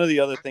one of the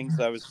other things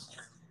that I was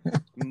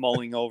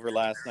mulling over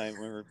last night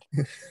when we were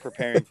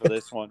preparing for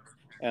this one.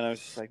 And I was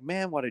just like,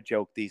 man, what a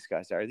joke these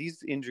guys are.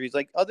 These injuries,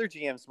 like other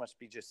GMs must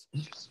be just,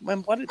 man,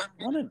 what a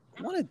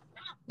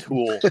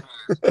tool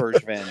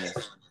Bergevin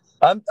is.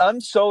 I'm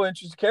so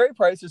interested. Carey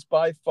Price is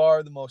by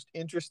far the most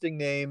interesting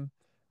name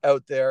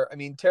out there. I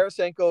mean,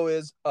 Tarasenko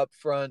is up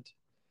front,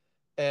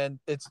 and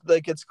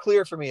it's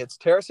clear for me. It's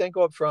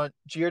Tarasenko up front,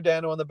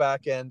 Giordano on the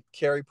back end,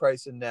 Carey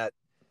Price in net.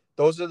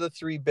 Those are the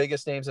three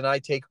biggest names, and I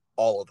take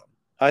all of them.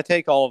 I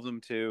take all of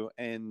them too,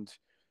 and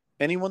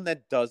anyone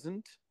that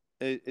doesn't,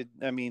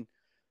 I mean,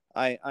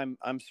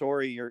 I'm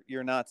sorry,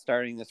 you're not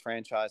starting this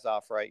franchise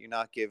off right. You're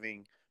not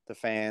giving the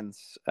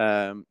fans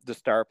the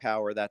star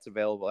power that's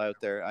available out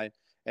there.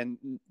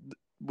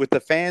 With the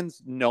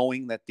fans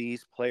knowing that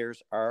these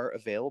players are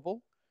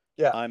available,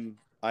 yeah,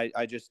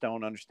 I just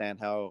don't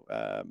understand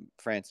how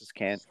Francis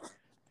can't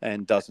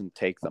and doesn't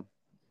take them.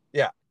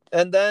 Yeah,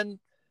 and then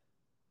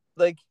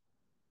like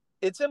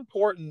it's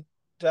important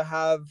to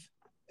have.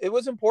 It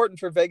was important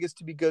for Vegas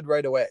to be good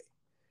right away,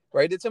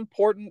 right? It's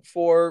important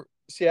for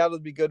Seattle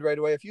to be good right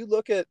away. If you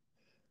look at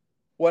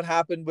what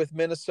happened with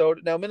Minnesota,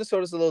 now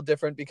Minnesota's a little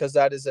different because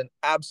that is an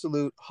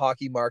absolute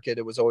hockey market.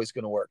 It was always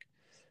going to work.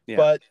 Yeah.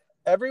 But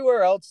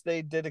everywhere else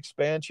they did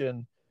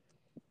expansion,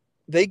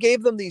 they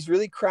gave them these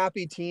really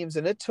crappy teams,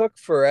 and it took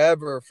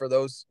forever for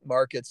those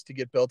markets to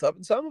get built up.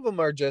 And some of them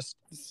are just...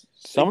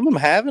 Some of them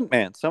haven't,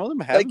 man. Some of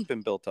them haven't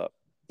been built up.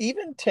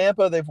 Even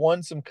Tampa, they've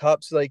won some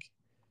cups. Like,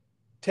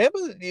 Tampa,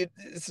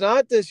 it's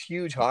not this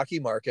huge hockey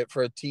market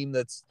for a team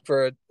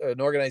for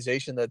an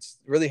organization that's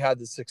really had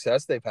the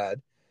success they've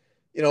had,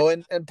 you know.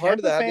 And part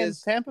of that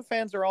is Tampa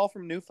fans are all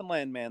from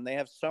Newfoundland, man. They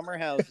have summer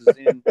houses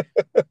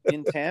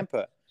in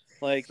Tampa,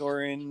 like,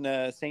 or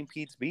in St.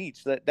 Pete's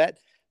Beach. That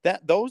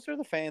those are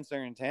the fans that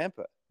are in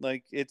Tampa.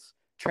 Like, it's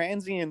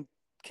transient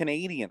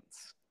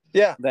Canadians,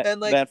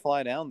 that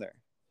fly down there.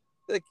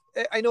 Like,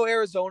 I know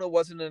Arizona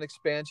wasn't an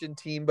expansion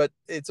team, but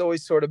it's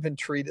always sort of been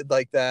treated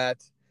like that.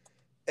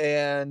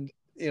 And,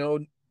 you know,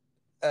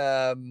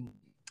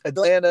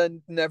 Atlanta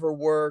never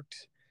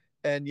worked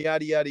and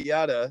yada, yada,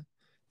 yada.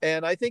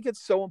 And I think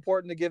it's so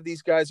important to give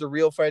these guys a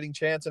real fighting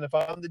chance. And if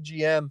I'm the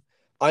GM,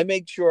 I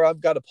make sure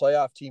I've got a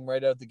playoff team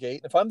right out the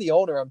gate. And if I'm the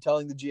owner, I'm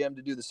telling the GM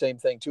to do the same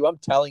thing too. I'm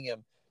telling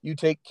him, you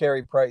take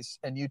Carey Price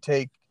and you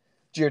take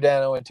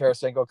Giordano and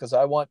Tarasenko, because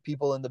I want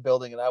people in the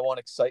building and I want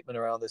excitement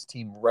around this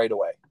team right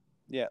away.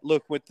 Yeah,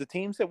 look, with the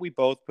teams that we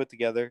both put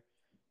together,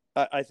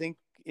 I think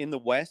in the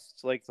West,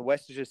 like, the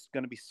West is just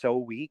going to be so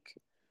weak.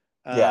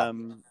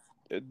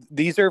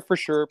 These are for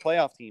sure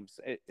playoff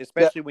teams,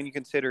 especially when you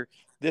consider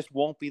this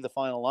won't be the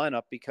final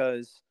lineup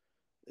because,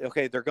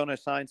 okay, they're going to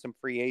sign some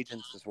free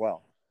agents as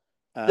well.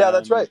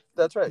 That's right.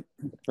 That's right.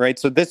 Right.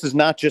 So this is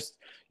not just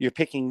you're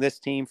picking this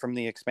team from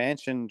the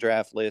expansion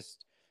draft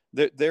list.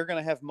 They're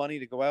going to have money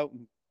to go out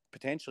and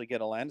potentially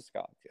get a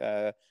Landeskog,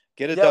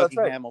 get a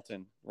Dougie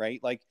Hamilton, right?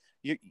 Like,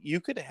 you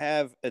could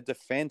have a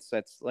defense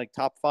that's like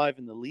top 5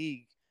 in the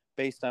league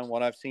based on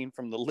what I've seen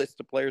from the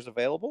list of players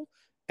available,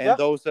 and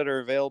those that are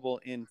available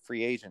in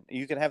free agent.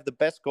 You could have the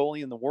best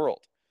goalie in the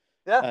world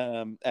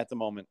at the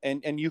moment.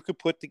 And you could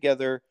put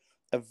together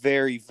a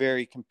very,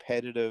 very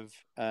competitive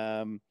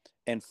and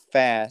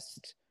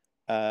fast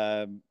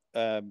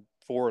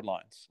forward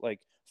lines, like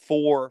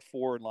 4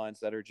 forward lines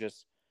that are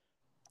just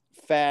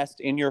fast,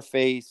 in your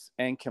face,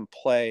 and can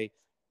play.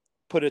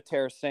 Put a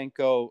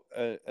Tarasenko,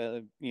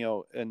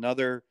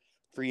 another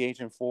free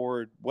agent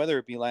forward, whether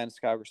it be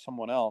Landeskog or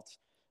someone else,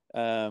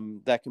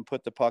 that can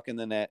put the puck in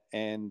the net,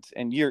 and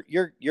you're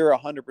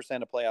 100%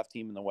 a playoff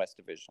team in the West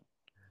Division.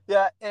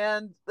 Yeah,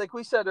 and like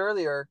we said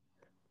earlier,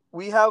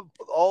 we have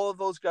all of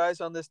those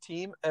guys on this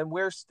team, and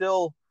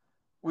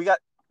we got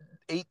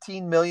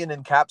 18 million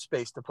in cap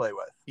space to play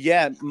with.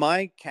 Yeah,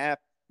 my cap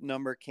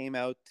number came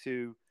out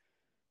to,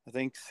 I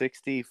think,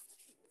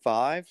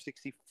 65,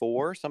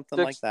 64, something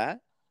like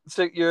that.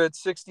 So you're at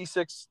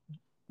 66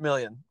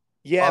 million.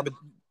 Yeah, but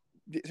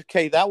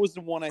okay, that was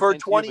the one I for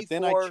sent 24, you, but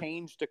then I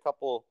changed a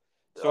couple.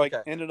 So I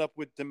ended up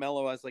with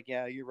DeMello. I was like,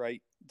 yeah, you're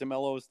right.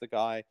 DeMello is the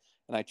guy.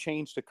 And I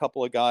changed a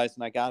couple of guys,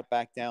 and I got it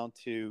back down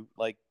to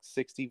like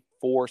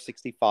 64,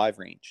 65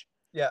 range.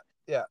 Yeah,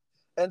 yeah.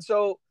 And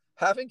so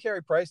having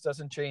Carey Price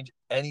doesn't change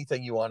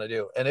anything you want to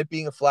do. And it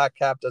being a flat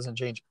cap doesn't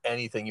change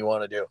anything you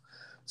want to do.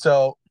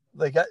 So,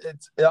 like,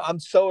 I'm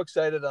so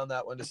excited on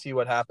that one to see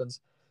what happens.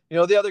 You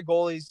know, the other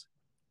goalies,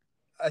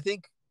 I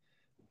took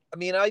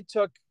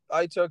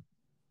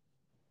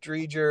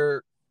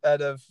Dreger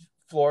out of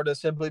Florida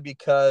simply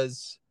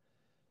because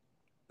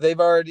they've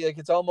already, like,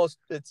 it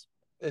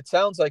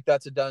sounds like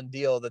that's a done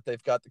deal, that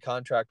they've got the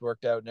contract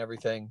worked out and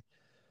everything.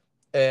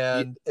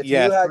 And if you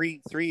had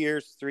 3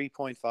 years,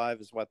 3.5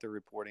 is what they're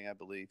reporting, I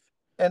believe.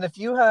 And if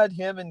you had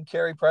him and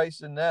Carey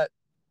Price in net,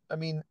 I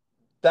mean,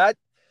 that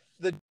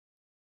would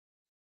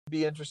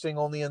be interesting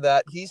only in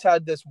that he's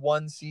had this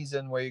one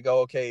season where you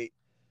go, okay,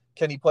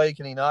 can he play?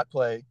 Can he not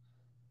play?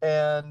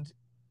 And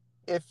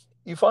if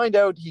you find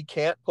out he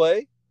can't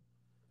play,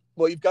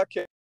 well, you've got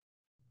Carey.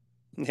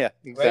 Yeah,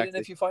 exactly. Right? And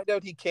if you find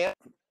out he can't,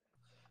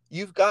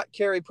 you've got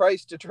Carey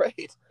Price to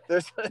trade.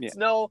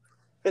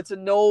 It's a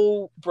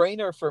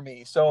no-brainer for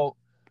me. So,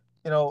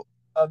 you know,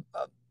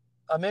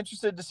 I'm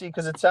interested to see,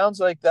 because it sounds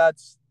like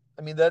that's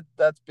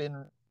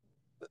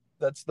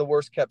the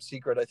worst kept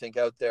secret, I think,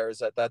 out there,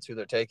 is that's who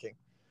they're taking.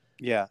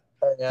 Yeah.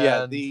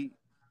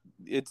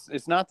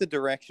 It's not the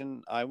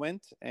direction I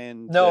went.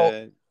 And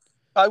no,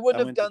 I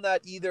wouldn't have done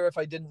that either if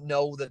I didn't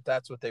know that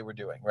that's what they were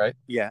doing. Right.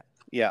 Yeah.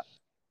 Yeah.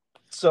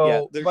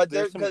 So,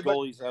 there's some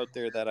goalies out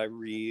there that I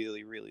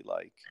really, really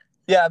like.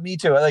 Yeah, me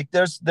too. Like,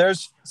 there's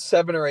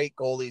 7 or 8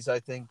 goalies, I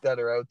think, that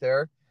are out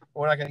there.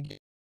 We're not going to get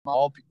them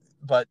all,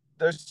 but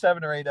there's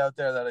 7 or 8 out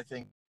there that I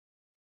think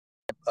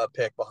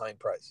pick behind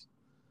Price.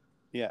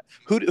 Yeah.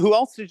 Who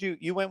else did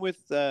you went with?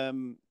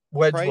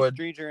 Wedgwood, Price,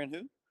 Dreger, and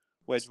who?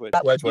 Wedgwood.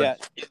 Yeah.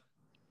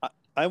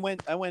 I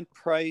went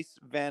Price,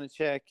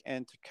 Vanacek,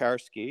 and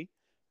Tokarski,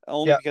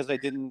 only because I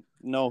didn't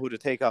know who to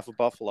take off of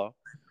Buffalo.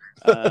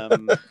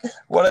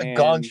 What a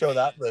gong show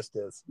that list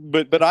is.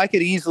 But I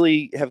could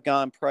easily have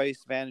gone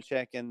Price,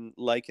 Vanacek, and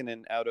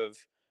Lehkonen out of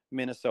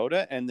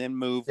Minnesota, and then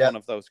move one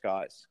of those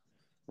guys,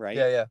 right?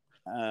 Yeah.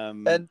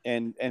 And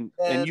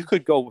you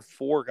could go with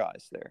 4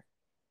 guys there.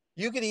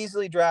 You could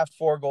easily draft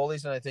 4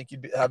 goalies, and I think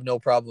you'd have no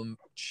problem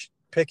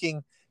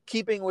keeping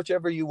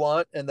whichever you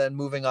want, and then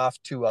moving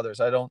off 2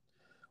 others.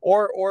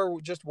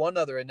 Or just 1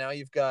 other, and now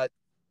you've got,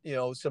 you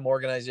know, some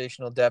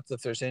organizational depth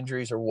if there's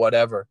injuries or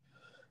whatever.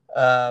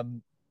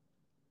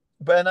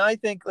 But I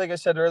think, like I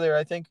said earlier,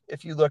 I think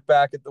if you look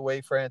back at the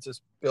way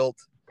Francis built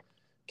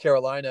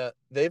Carolina,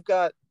 they've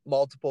got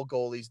multiple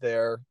goalies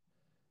there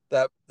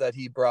that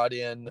he brought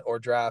in or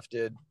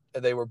drafted.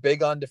 They were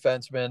big on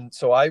defensemen.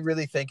 So I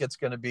really think it's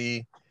going to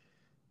be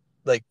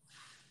like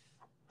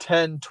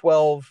 10,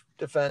 12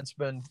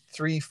 defensemen,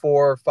 3,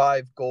 4,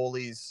 5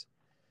 goalies.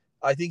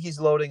 I think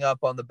he's loading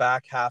up on the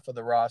back half of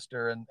the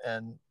roster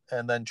and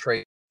then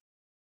trade.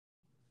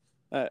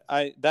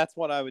 That's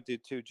what I would do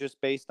too,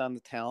 just based on the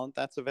talent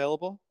that's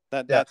available.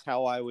 That's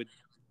how I would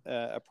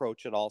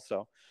approach it.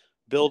 Also,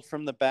 build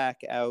from the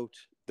back out.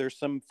 There's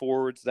some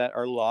forwards that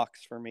are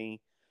locks for me.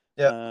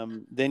 Yeah.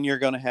 Then you're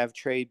going to have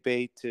trade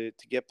bait to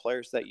get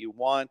players that you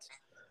want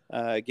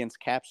against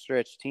cap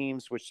stretch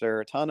teams, which there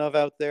are a ton of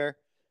out there.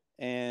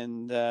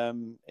 And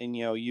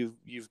you know,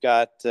 you've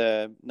got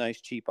nice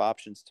cheap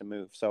options to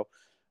move. So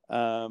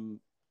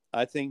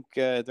I think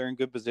they're in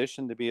good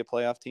position to be a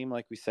playoff team,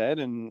 like we said,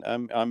 and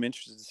I'm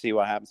interested to see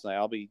what happens tonight.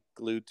 I'll be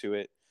glued to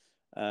it,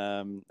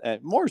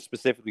 more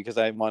specifically because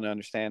I want to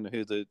understand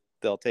who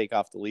they'll take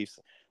off the Leafs.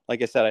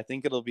 Like I said, I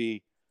think it'll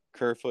be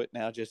Kerfoot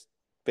now, just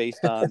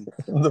based on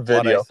the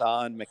video. What I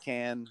saw in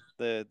McCann.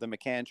 The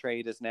McCann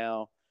trade is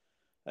now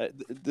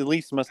the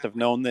Leafs must have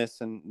known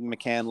this, and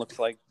McCann looks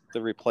like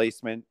the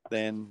replacement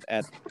then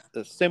at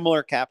a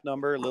similar cap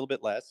number, a little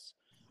bit less.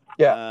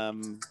 Yeah.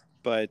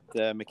 But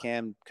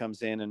McCann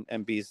comes in and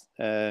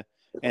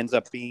ends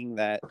up being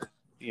that,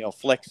 you know,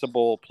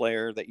 flexible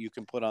player that you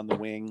can put on the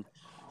wing,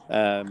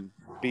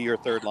 be your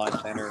third line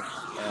center,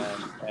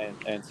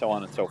 and so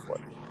on and so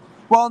forth.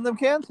 Well, and the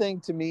McCann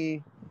thing to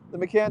me, the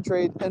McCann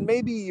trade, and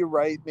maybe you're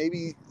right.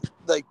 Maybe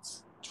like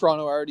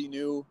Toronto already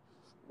knew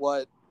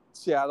what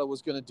Seattle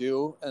was going to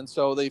do, and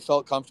so they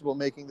felt comfortable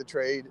making the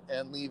trade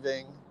and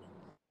leaving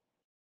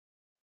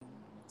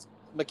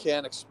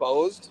McCann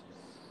exposed.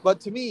 But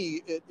to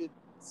me, it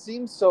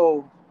seems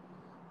so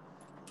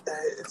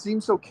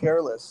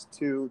careless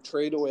to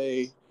trade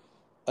away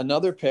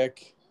another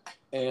pick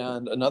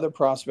and another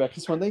prospect.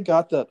 Because when they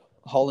got that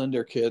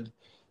Hollander kid,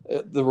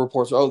 the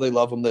reports, oh, they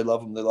love him, they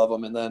love him, they love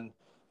him, and then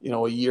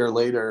a year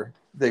later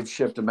they've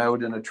shipped him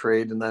out in a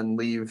trade and then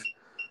leave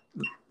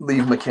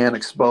McCann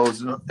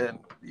exposed, and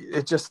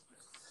it's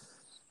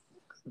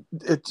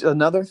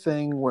another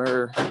thing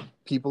where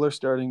people are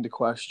starting to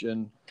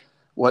question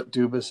what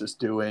Dubas is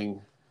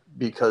doing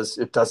because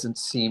it doesn't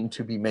seem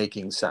to be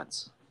making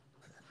sense.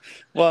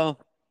 Well,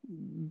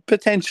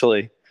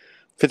 potentially.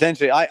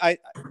 I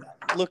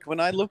look, when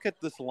I look at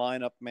this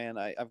lineup, man,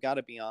 I've got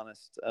to be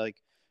honest. Like,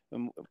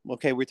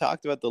 okay, we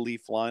talked about the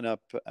Leaf lineup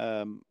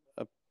a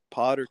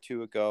pod or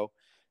two ago,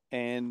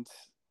 and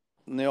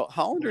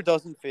Hollander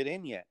doesn't fit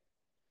in yet.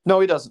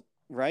 No, he doesn't.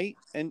 Right?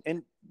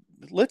 And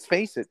let's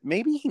face it,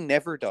 maybe he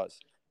never does.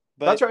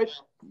 But, that's right.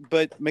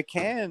 But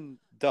McCann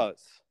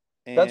does.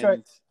 And, that's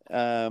right.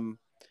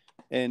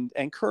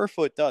 And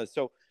Kerfoot does.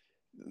 So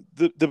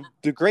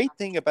the great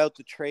thing about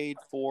the trade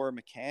for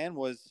McCann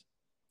was,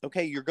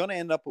 okay, you're going to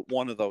end up with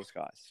one of those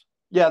guys.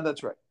 Yeah,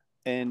 that's right.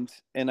 And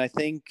I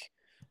think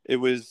it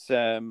was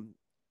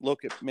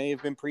look, it may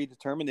have been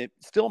predetermined. It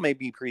still may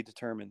be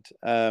predetermined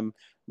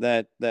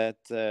that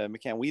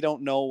McCann. We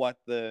don't know what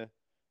the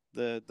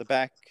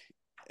back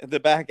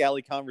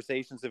alley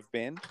conversations have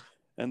been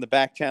and the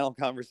back channel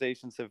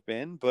conversations have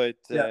been, but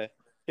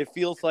it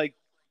feels like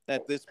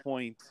at this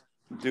point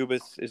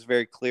Dubas is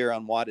very clear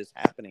on what is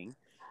happening,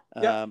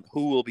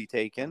 who will be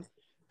taken,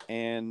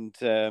 and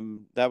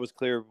that was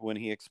clear when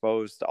he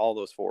exposed all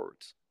those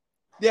forwards.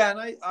 Yeah,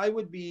 and I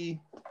would be.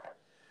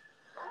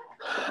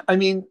 I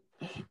mean,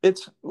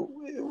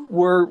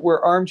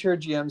 we're armchair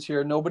GMs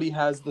here. Nobody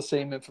has the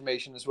same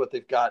information as what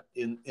they've got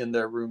in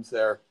their rooms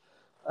there.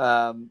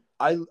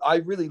 I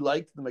really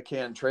liked the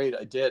McCann trade.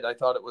 I did. I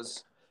thought it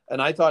was,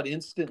 and I thought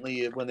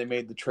instantly when they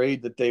made the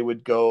trade that they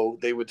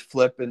would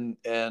flip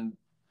and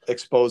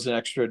expose an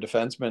extra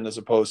defenseman as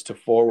opposed to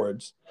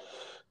forwards,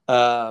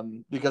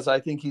 because I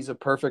think he's a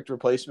perfect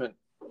replacement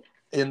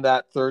in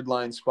that third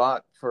line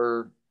spot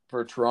for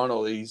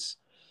Toronto. He's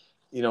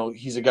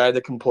a guy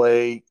that can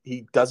play.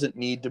 He doesn't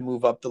need to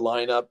move up the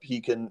lineup.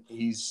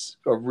 He's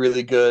a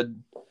really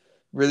good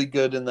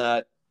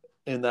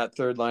in that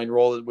third line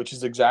role, which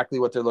is exactly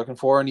what they're looking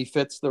for. And he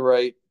fits the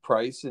right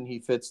price and he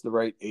fits the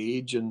right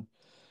age. And,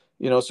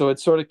 so it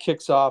sort of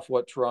kicks off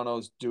what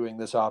Toronto's doing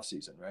this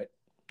offseason, right?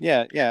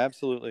 Yeah,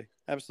 absolutely.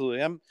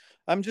 Absolutely.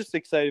 I'm just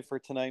excited for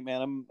tonight,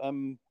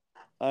 man.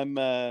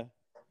 I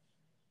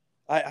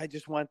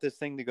just want this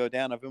thing to go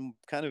down. I've been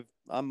kind of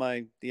on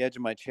the edge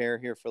of my chair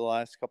here for the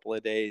last couple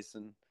of days,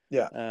 and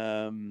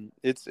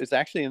it's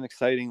actually an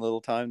exciting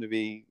little time to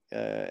be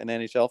an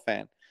NHL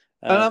fan.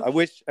 I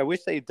wish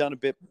they'd done a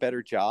bit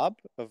better job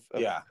of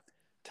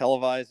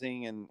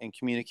televising and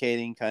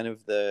communicating kind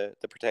of the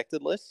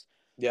protected list.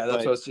 Yeah, that's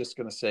what I was just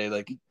gonna say.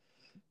 Like,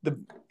 the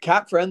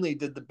Cap Friendly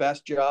did the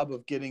best job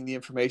of getting the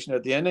information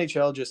out. The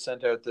NHL just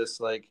sent out this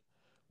like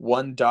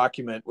one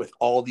document with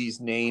all these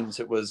names.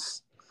 It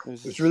was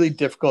really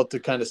difficult to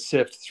kind of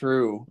sift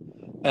through,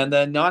 and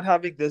then not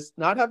having this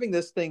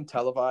thing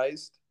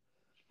televised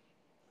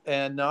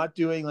and not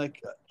doing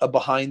like a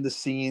behind the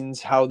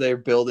scenes how they're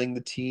building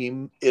the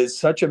team is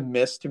such a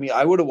miss to me.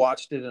 I would have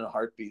watched it in a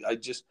heartbeat.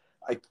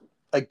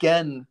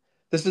 Again,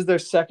 this is their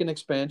second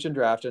expansion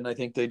draft, and I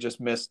think they just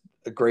missed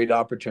a great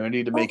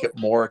opportunity to make it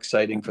more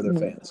exciting for their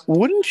fans.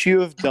 Wouldn't you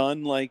have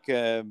done like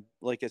a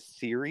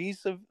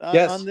series of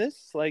on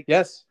this? Like,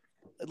 yes.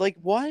 Like,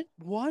 what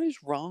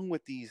is wrong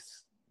with the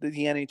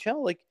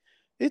NHL? Like,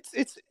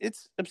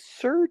 it's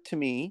absurd to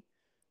me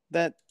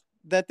that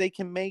they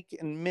can make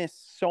and miss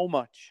so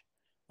much.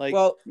 Like,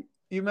 well,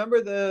 you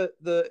remember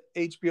the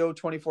HBO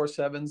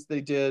 24/7s they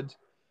did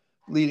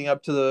leading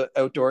up to the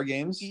outdoor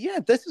games? Yeah,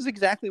 this is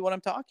exactly what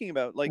I'm talking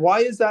about. Like, why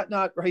is that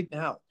not right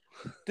now?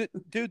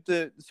 Dude,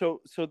 the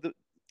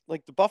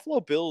Buffalo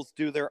Bills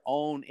do their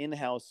own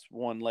in-house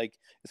one. Like,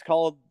 it's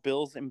called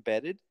Bills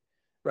Embedded.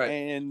 Right.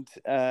 And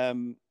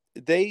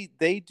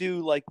they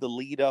do like the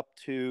lead up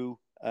to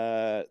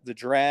the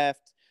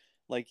draft,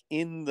 like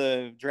in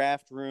the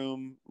draft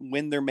room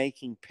when they're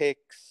making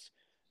picks.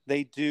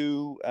 They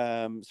do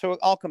so it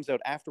all comes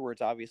out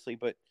afterwards, obviously,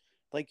 but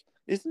like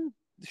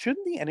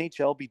shouldn't the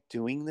NHL be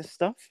doing this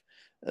stuff?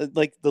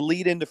 Like the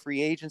lead into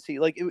free agency,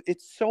 like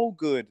it's so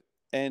good,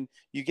 and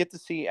you get to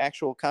see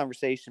actual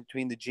conversation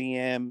between the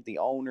GM, the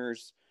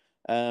owners,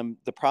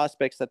 the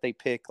prospects that they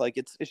pick. Like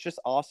it's just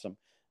awesome,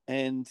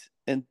 and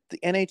the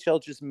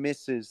NHL just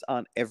misses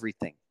on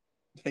everything.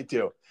 They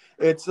do.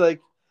 It's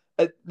like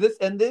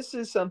this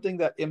is something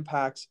that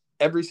impacts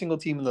every single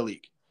team in the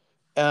league.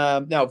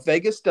 Now,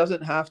 Vegas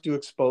doesn't have to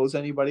expose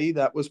anybody.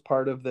 That was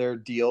part of their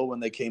deal when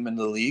they came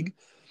into the league.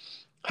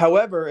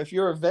 However, if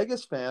you're a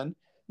Vegas fan,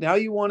 Now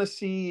you want to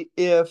see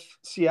if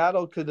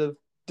Seattle could have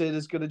did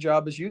as good a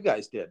job as you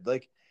guys did.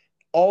 Like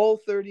all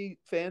 31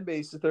 fan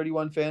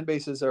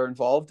bases are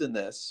involved in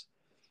this,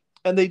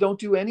 and they don't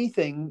do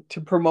anything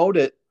to promote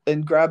it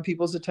and grab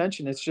people's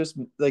attention. It's just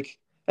like,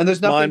 and there's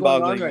It's nothing going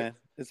on mind-boggling, right. man.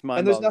 It's And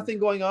there's mind-boggling. nothing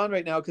going on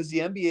right now because the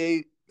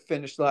NBA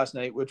finished last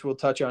night, which we'll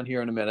touch on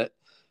here in a minute.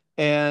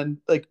 And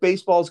like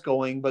baseball's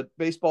going, but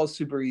baseball's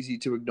super easy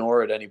to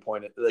ignore at any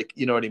point. Like,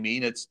 you know what I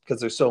mean? It's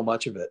because there's so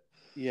much of it.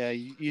 Yeah,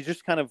 you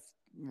just kind of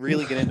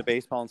really get into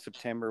baseball in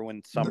September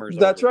when summer's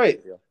That's over. right.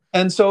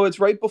 And so it's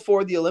right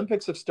before the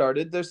Olympics have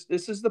started. This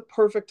is the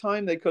perfect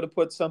time they could have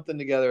put something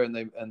together, and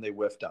they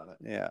whiffed on it.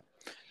 Yeah.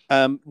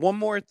 One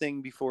more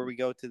thing before we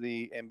go to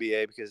the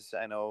NBA, because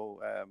I know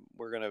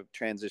we're going to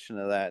transition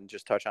to that and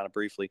just touch on it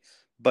briefly.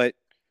 But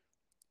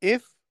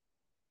if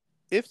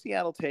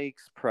Seattle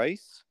takes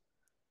Price,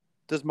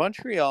 does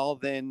Montreal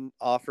then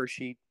offer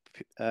sheet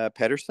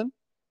Pedersen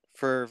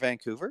for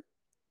Vancouver?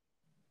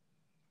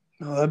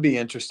 Oh, that'd be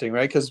interesting,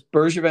 right? Because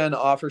Bergevin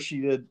offer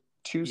sheeted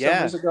 2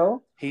 summers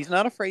ago. He's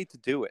not afraid to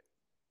do it.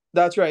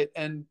 That's right,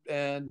 and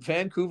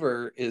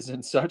Vancouver is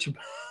in such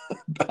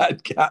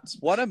bad caps.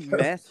 What a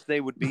mess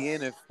they would be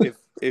in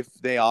if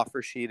they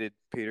offer sheeted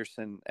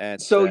Peterson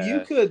at so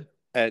you could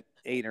at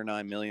 8 or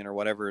 9 million or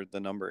whatever the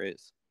number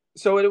is.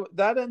 So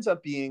that ends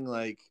up being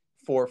like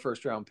 4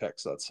 first-round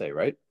picks, let's say,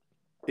 right?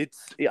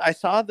 I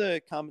saw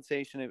the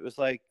compensation. It was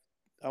like,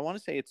 I want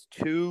to say it's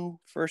 2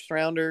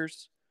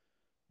 first-rounders,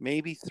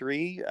 maybe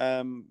 3,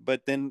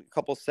 but then a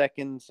couple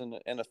seconds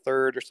and a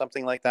third or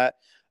something like that.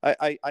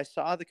 I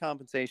saw the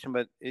compensation,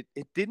 but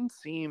it didn't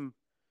seem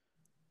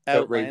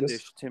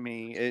outlandish to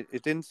me.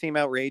 It didn't seem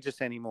outrageous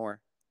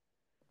anymore.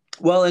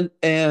 Well,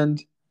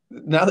 and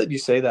now that you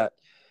say that,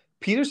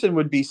 Pedersen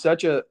would be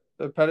such a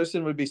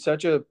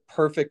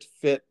perfect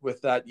fit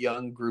with that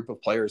young group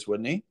of players,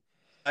 wouldn't he?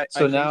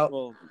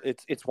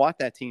 It's what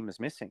that team is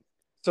missing.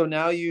 So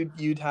now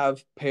you'd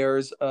have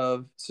pairs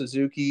of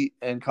Suzuki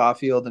and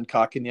Caulfield and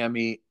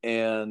Kotkaniemi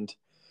and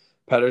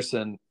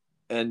Pedersen,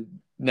 and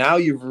now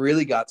you've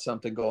really got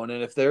something going.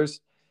 And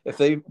if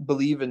they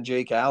believe in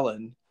Jake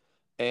Allen,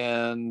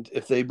 and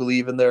if they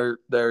believe in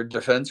their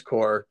defense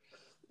core,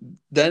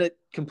 then it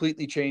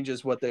completely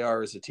changes what they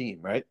are as a team,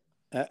 right?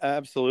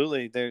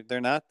 Absolutely. They're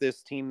not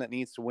this team that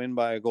needs to win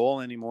by a goal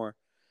anymore.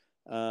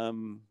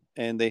 And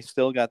they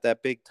still got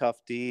that big tough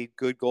D,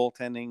 good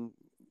goaltending.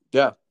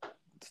 Yeah.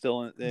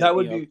 Still that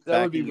would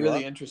be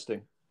really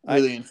interesting.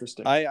 Really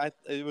interesting.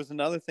 It was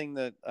another thing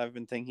that I've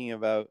been thinking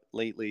about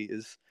lately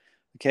is,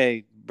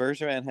 okay,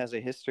 Bergevin has a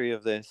history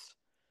of this.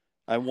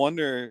 I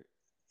wonder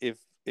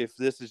if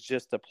this is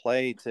just a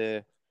play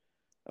to,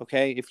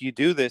 okay, if you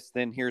do this,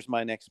 then here's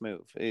my next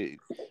move.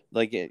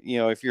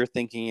 If you're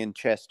thinking in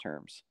chess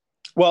terms.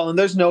 Well, and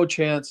there's no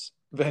chance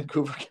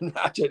Vancouver can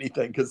match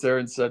anything because they're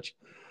in such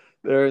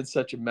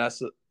a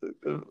mess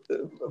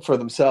for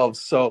themselves.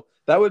 So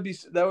that would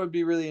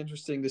be really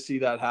interesting to see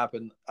that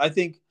happen. It's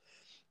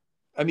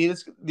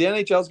the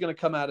NHL is going to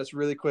come at us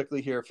really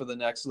quickly here for the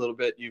next little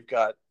bit. You've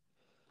got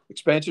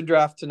expansion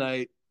draft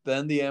tonight,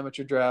 then the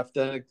amateur draft,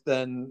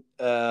 then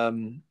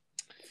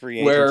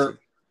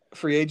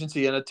free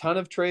agency, and a ton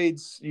of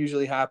trades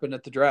usually happen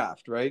at the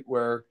draft, right?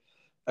 Where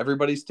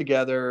everybody's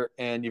together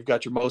and you've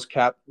got your most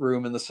cap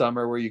room in the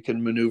summer where you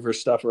can maneuver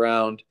stuff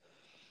around.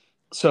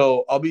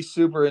 So I'll be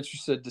super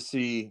interested to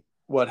see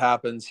what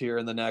happens here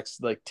in the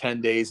next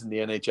 10 days in the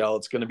NHL.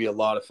 It's going to be a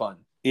lot of fun.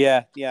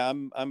 Yeah.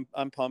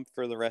 I'm pumped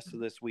for the rest of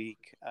this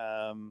week.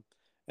 And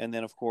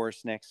then of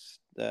course next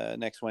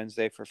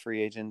Wednesday for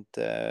free agent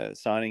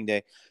signing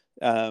day.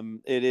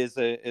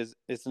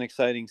 It's an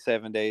exciting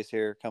 7 days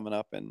here coming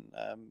up, and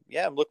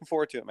I'm looking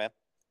forward to it, man.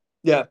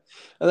 Yeah.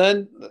 And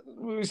then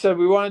we said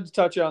we wanted to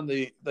touch on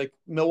the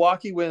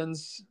Milwaukee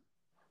wins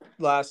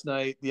last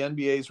night. The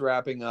NBA's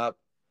wrapping up.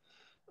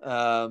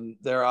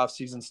 Their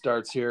offseason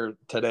starts here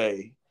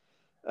today.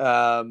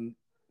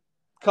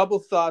 Couple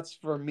thoughts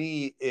for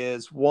me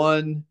is,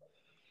 one,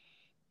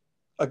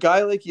 a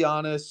guy like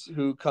Giannis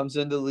who comes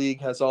into the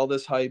league, has all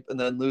this hype, and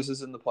then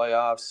loses in the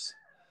playoffs,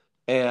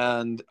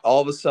 and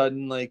all of a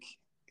sudden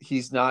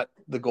he's not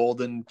the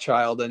golden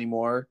child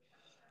anymore.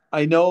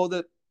 I know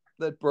that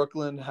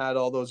Brooklyn had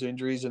all those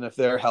injuries, and if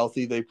they're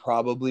healthy, they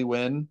probably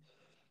win.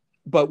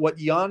 But what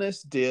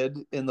Giannis did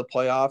in the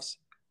playoffs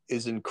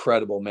is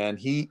incredible, man.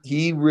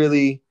 He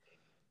really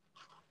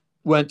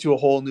went to a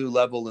whole new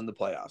level in the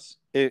playoffs.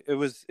 It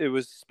was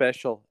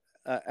special,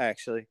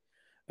 actually.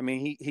 I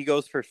mean, he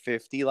goes for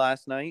 50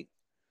 last night.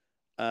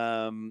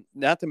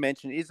 Not to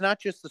mention, it's not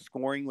just the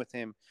scoring with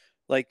him,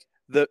 like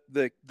the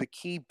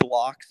key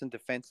blocks and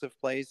defensive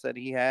plays that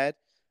he had.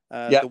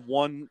 The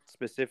one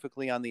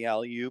specifically on the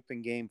alley-oop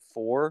in Game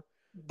 4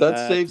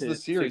 that saves the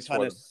series.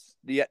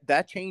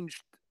 That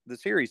changed the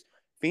series.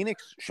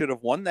 Phoenix should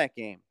have won that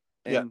game,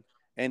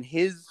 and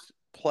his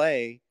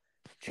play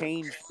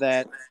changed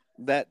that.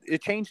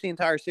 It changed the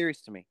entire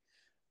series to me.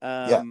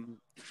 And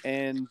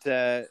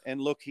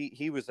look,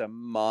 he was a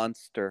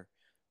monster.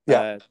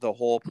 The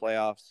whole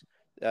playoffs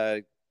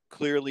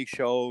clearly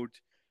showed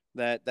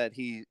that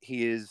he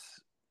is,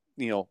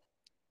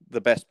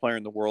 the best player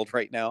in the world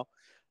right now.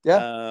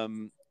 Yeah.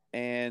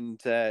 And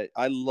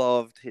I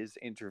loved his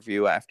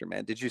interview after,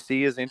 man. Did you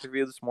see his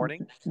interview this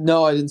morning?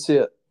 No, I didn't see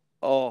it.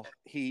 Oh,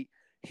 he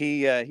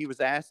was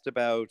asked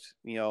about,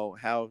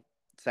 how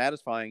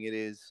satisfying it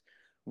is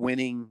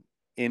winning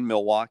in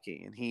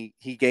Milwaukee, and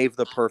he gave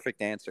the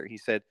perfect answer. He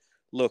said,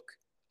 "Look,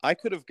 I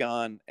could have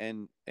gone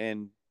and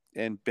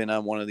been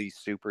on one of these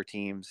super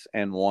teams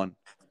and won,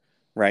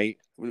 right?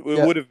 It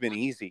Yeah. would have been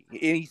easy."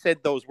 And he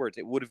said those words,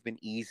 "It would have been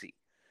easy."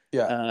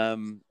 Yeah.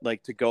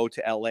 Like to go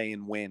to LA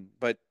and win,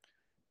 but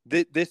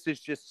this is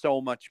just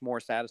so much more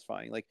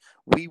satisfying. Like,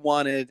 we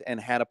wanted and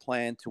had a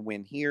plan to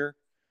win here.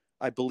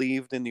 I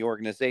believed in the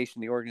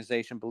organization. The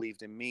organization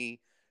believed in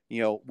me.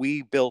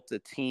 We built a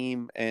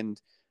team,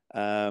 and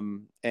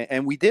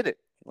we did it.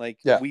 Like,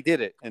 Yeah. we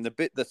did it. And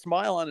the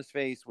smile on his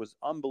face was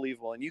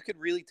unbelievable. And you could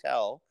really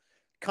tell,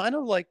 kind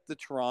of like the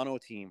Toronto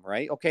team,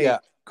 right? Okay, Yeah.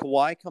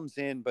 Kawhi comes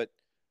in, but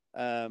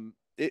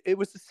it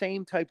was the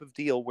same type of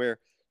deal where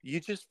you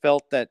just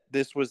felt that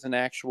this was an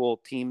actual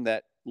team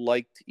that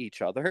liked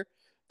each other.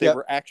 They Yeah.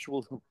 were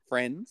actual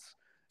friends,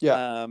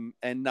 Yeah.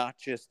 and not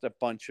just a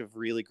bunch of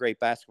really great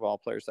basketball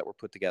players that were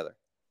put together.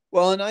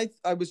 Well, and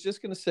I was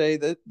just going to say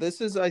that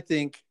this is, I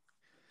think,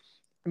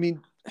 I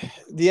mean,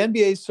 the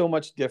NBA is so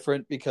much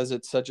different because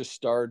it's such a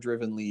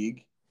star-driven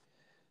league.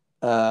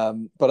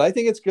 But I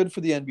think it's good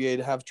for the NBA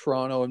to have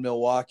Toronto and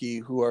Milwaukee,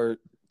 who are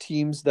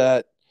teams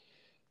that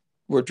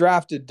were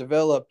drafted,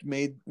 developed,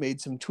 made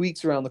some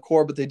tweaks around the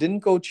core, but they didn't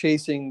go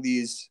chasing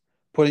these,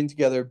 putting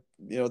together,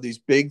 these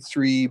big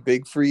three,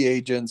 big free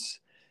agents,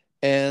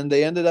 and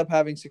they ended up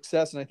having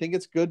success. And I think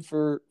it's good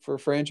for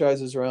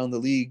franchises around the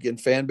league and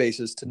fan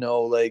bases to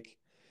know, like,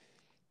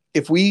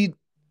 if we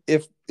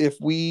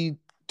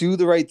do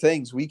the right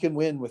things, we can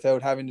win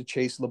without having to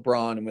chase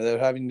LeBron and without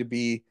having to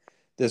be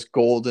this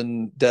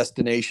golden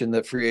destination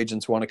that free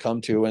agents want to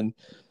come to. And,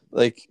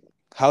 like,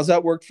 how's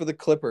that worked for the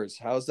Clippers?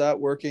 How's that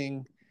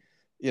working,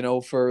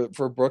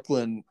 for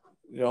Brooklyn?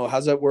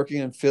 How's that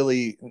working in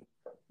Philly?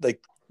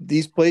 Like,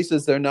 these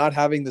places, they're not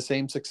having the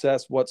same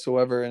success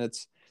whatsoever. And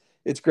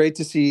it's great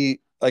to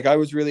see. Like, I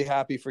was really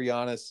happy for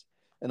Giannis.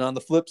 And on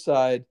the flip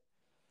side,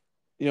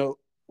 you know,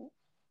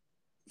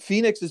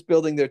 Phoenix is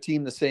building their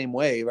team the same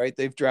way, right?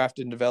 They've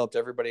drafted and developed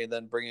everybody and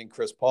then bring in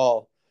Chris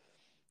Paul.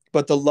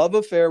 But the love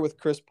affair with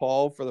Chris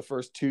Paul for the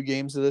first two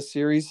games of this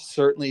series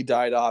certainly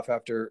died off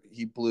after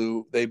they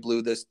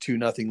blew this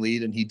 2-0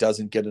 lead and he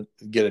doesn't get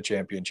a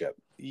championship.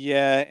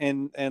 Yeah,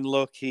 and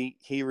look,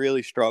 he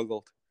really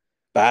struggled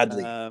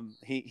Badly.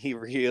 He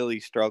really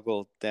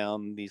struggled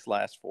down these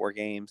last four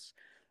games.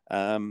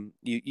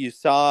 You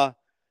saw,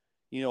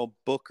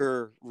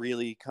 Booker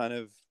really kind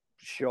of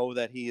show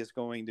that he is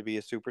going to be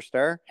a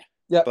superstar.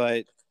 Yeah.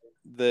 But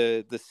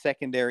the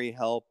secondary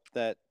help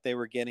that they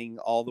were getting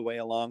all the way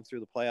along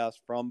through the playoffs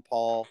from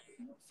Paul,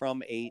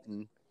 from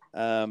Ayton,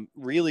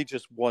 really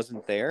just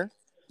wasn't there.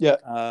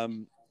 Yeah.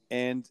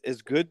 And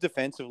as good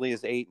defensively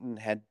as Ayton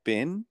had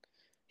been,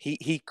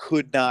 he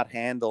could not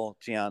handle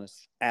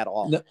Giannis at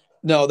all.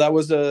 No, that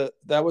was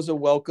a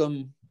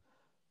welcome,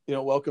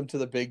 welcome to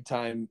the big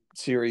time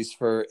series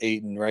for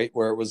Ayton, right?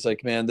 Where it was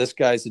like, man, this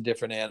guy's a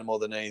different animal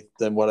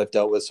than what I've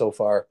dealt with so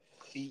far.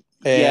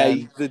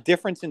 And the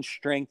difference in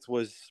strength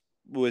was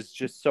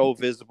just so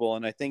visible,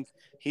 and I think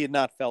he had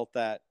not felt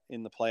that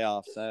in the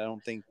playoffs. I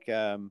don't think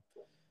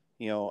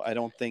I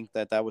don't think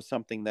that was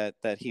something that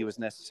he was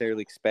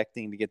necessarily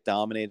expecting to get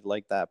dominated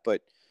like that.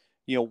 But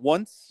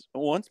once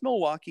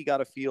Milwaukee got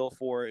a feel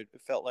for it,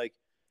 it felt like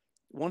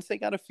once they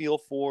got a feel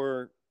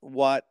for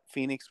what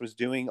Phoenix was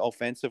doing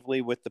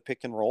offensively with the pick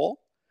and roll,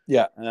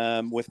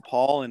 with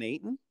Paul and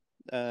Ayton,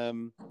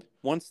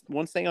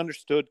 once they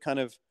understood kind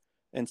of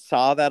and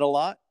saw that a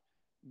lot,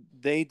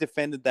 they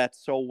defended that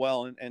so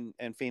well,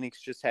 and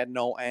Phoenix just had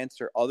no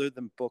answer other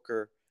than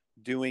Booker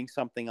doing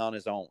something on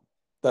his own.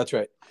 That's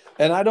right.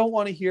 And I don't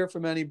want to hear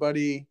from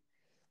anybody,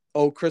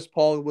 oh, Chris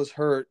Paul was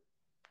hurt,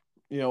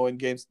 in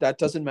games. That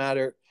doesn't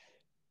matter.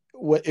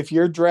 If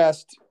you're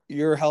dressed,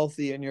 you're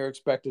healthy, and you're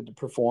expected to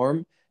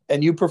perform.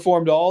 And you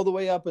performed all the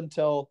way up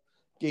until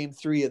game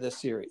 3 of this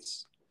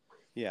series.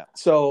 Yeah.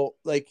 So,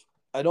 like,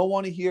 I don't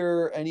want to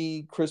hear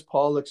any Chris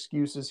Paul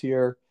excuses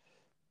here.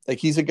 Like,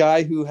 he's a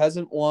guy who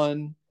hasn't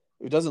won,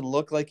 who doesn't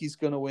look like he's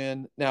going to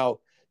win. Now,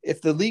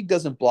 if the league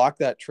doesn't block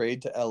that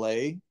trade to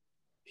LA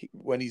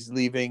when he's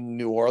leaving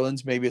New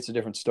Orleans, maybe it's a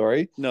different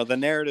story. No, the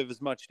narrative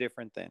is much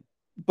different then.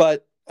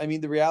 But I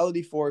mean, the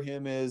reality for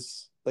him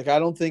is, like, I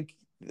don't think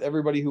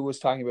everybody who was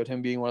talking about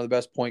him being one of the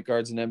best point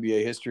guards in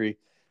NBA history,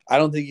 I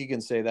don't think you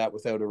can say that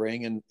without a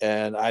ring.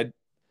 And I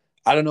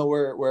don't know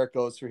where it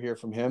goes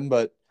from him,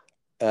 but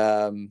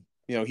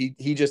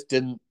he just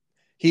didn't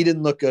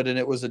look good, and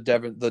it was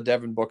the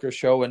Devin Booker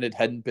show, and it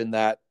hadn't been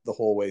that the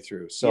whole way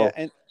through. So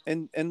yeah,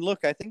 and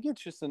look, I think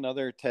it's just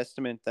another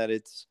testament that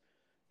it's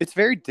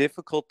very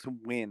difficult to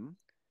win.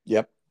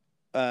 Yep.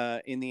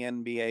 In the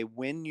NBA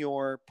when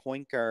your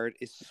point guard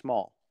is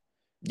small.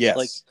 Yes.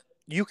 Like,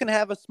 you can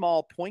have a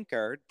small point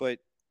guard, but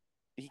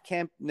he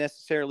can't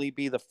necessarily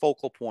be the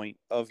focal point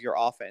of your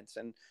offense.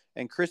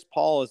 And Chris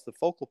Paul is the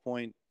focal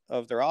point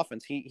of their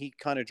offense. He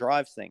kind of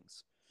drives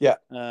things. Yeah.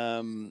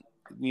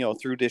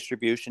 Through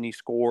distribution, he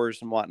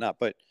scores and whatnot.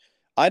 But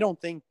I don't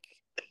think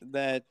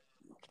that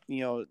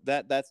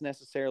that's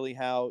necessarily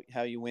how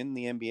you win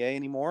the NBA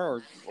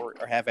anymore, or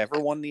have ever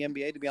won the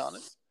NBA, to be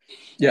honest.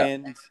 Yeah.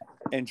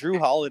 And Drew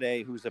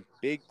Holiday, who's a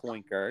big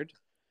point guard,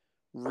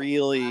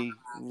 really,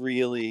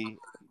 really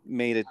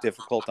made it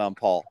difficult on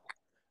Paul.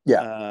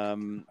 Yeah.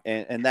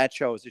 And that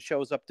shows. It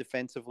shows up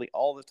defensively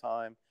all the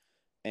time.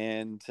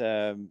 And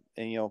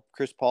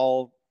Chris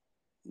Paul,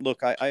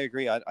 look, I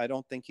agree. I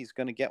don't think he's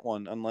going to get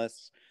one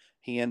unless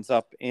he ends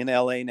up in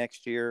LA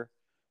next year,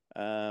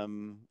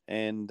 and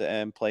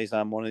plays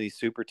on one of these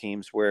super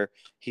teams where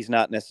he's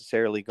not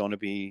necessarily going to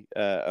be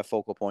a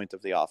focal point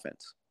of the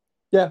offense.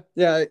 Yeah,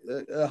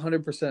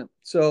 100%.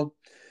 So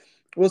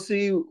we'll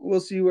see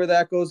where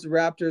that goes. The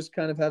Raptors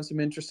kind of have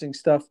some interesting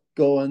stuff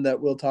going that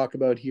we'll talk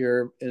about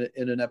here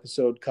in an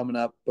episode coming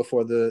up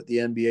before the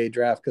NBA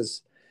draft,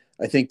 because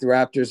I think the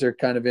Raptors are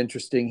kind of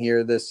interesting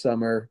here this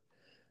summer.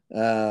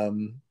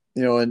 And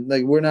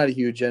like, we're not a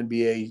huge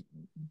NBA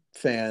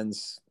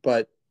fans,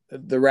 but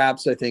the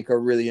Raps, I think,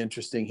 are really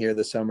interesting here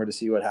this summer to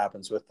see what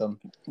happens with them.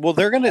 Well,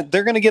 they're gonna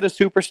get a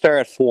superstar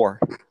at 4.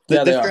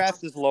 This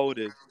draft is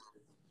loaded.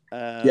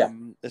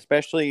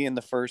 Especially in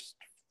the first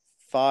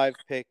 5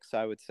 picks,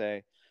 I would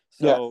say.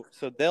 So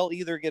they'll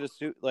either get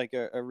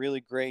a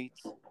really great,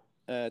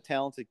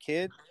 talented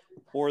kid,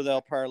 or they'll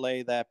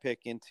parlay that pick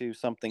into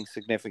something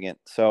significant.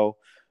 So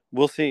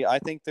we'll see. I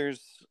think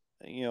there's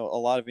a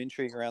lot of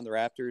intrigue around the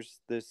Raptors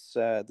this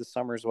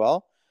summer as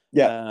well.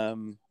 Yeah.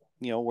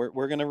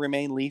 We're going to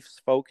remain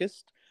Leafs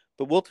focused,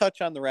 but we'll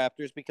touch on the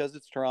Raptors because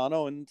it's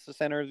Toronto and it's the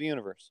center of the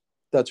universe.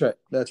 That's right.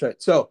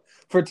 So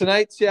for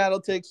tonight,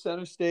 Seattle takes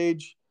center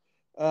stage.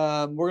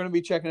 We're going to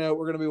be checking it out.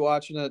 We're going to be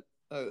watching it,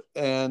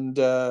 and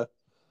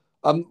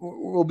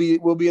we'll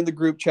be in the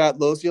group chat.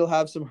 Lauzy will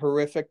have some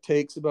horrific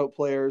takes about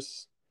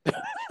players,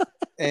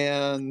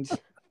 and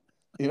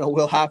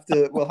we'll have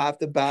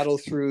to battle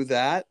through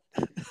that.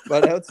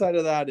 But outside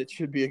of that, it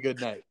should be a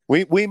good night.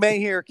 We may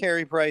hear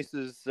Carey Price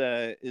is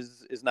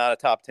not a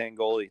top 10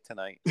 goalie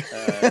tonight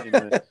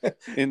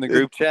in the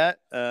group chat.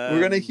 We're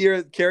going to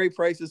hear Carey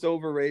Price is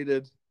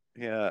overrated.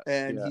 Yeah,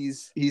 and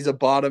he's a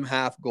bottom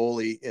half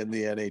goalie in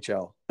the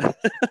NHL,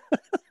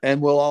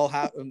 and we'll all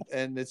have,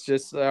 and it's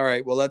just all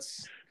right. Well,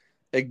 let's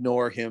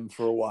ignore him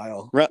for a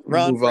while.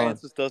 Ron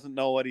Francis doesn't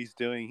know what he's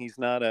doing. He's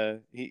not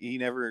he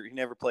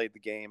never played the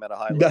game at a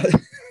high level.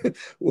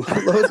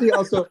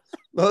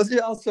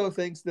 Lauzy also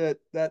thinks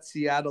that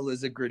Seattle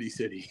is a gritty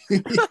city.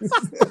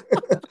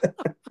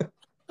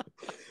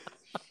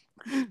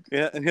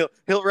 Yeah, and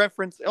he'll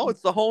reference,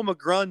 it's the home of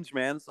grunge,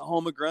 man. It's the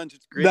home of grunge.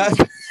 It's great.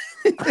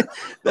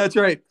 That's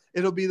right.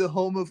 It'll be the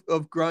home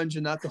of grunge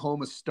and not the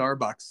home of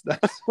Starbucks.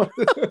 That's what...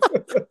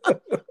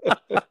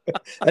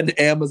 and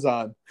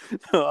Amazon.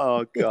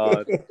 Oh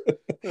God.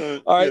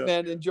 All right,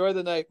 man. Enjoy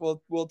the night.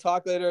 We'll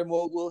talk later, and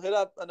we'll hit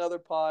up another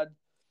pod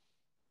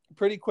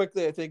pretty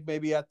quickly. I think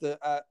maybe after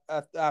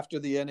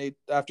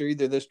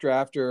either this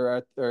draft or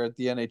at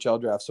the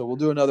NHL draft. So we'll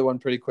do another one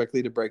pretty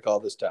quickly to break all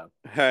this down.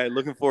 All right,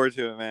 looking forward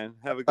to it, man.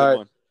 Have a good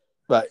one.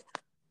 Bye.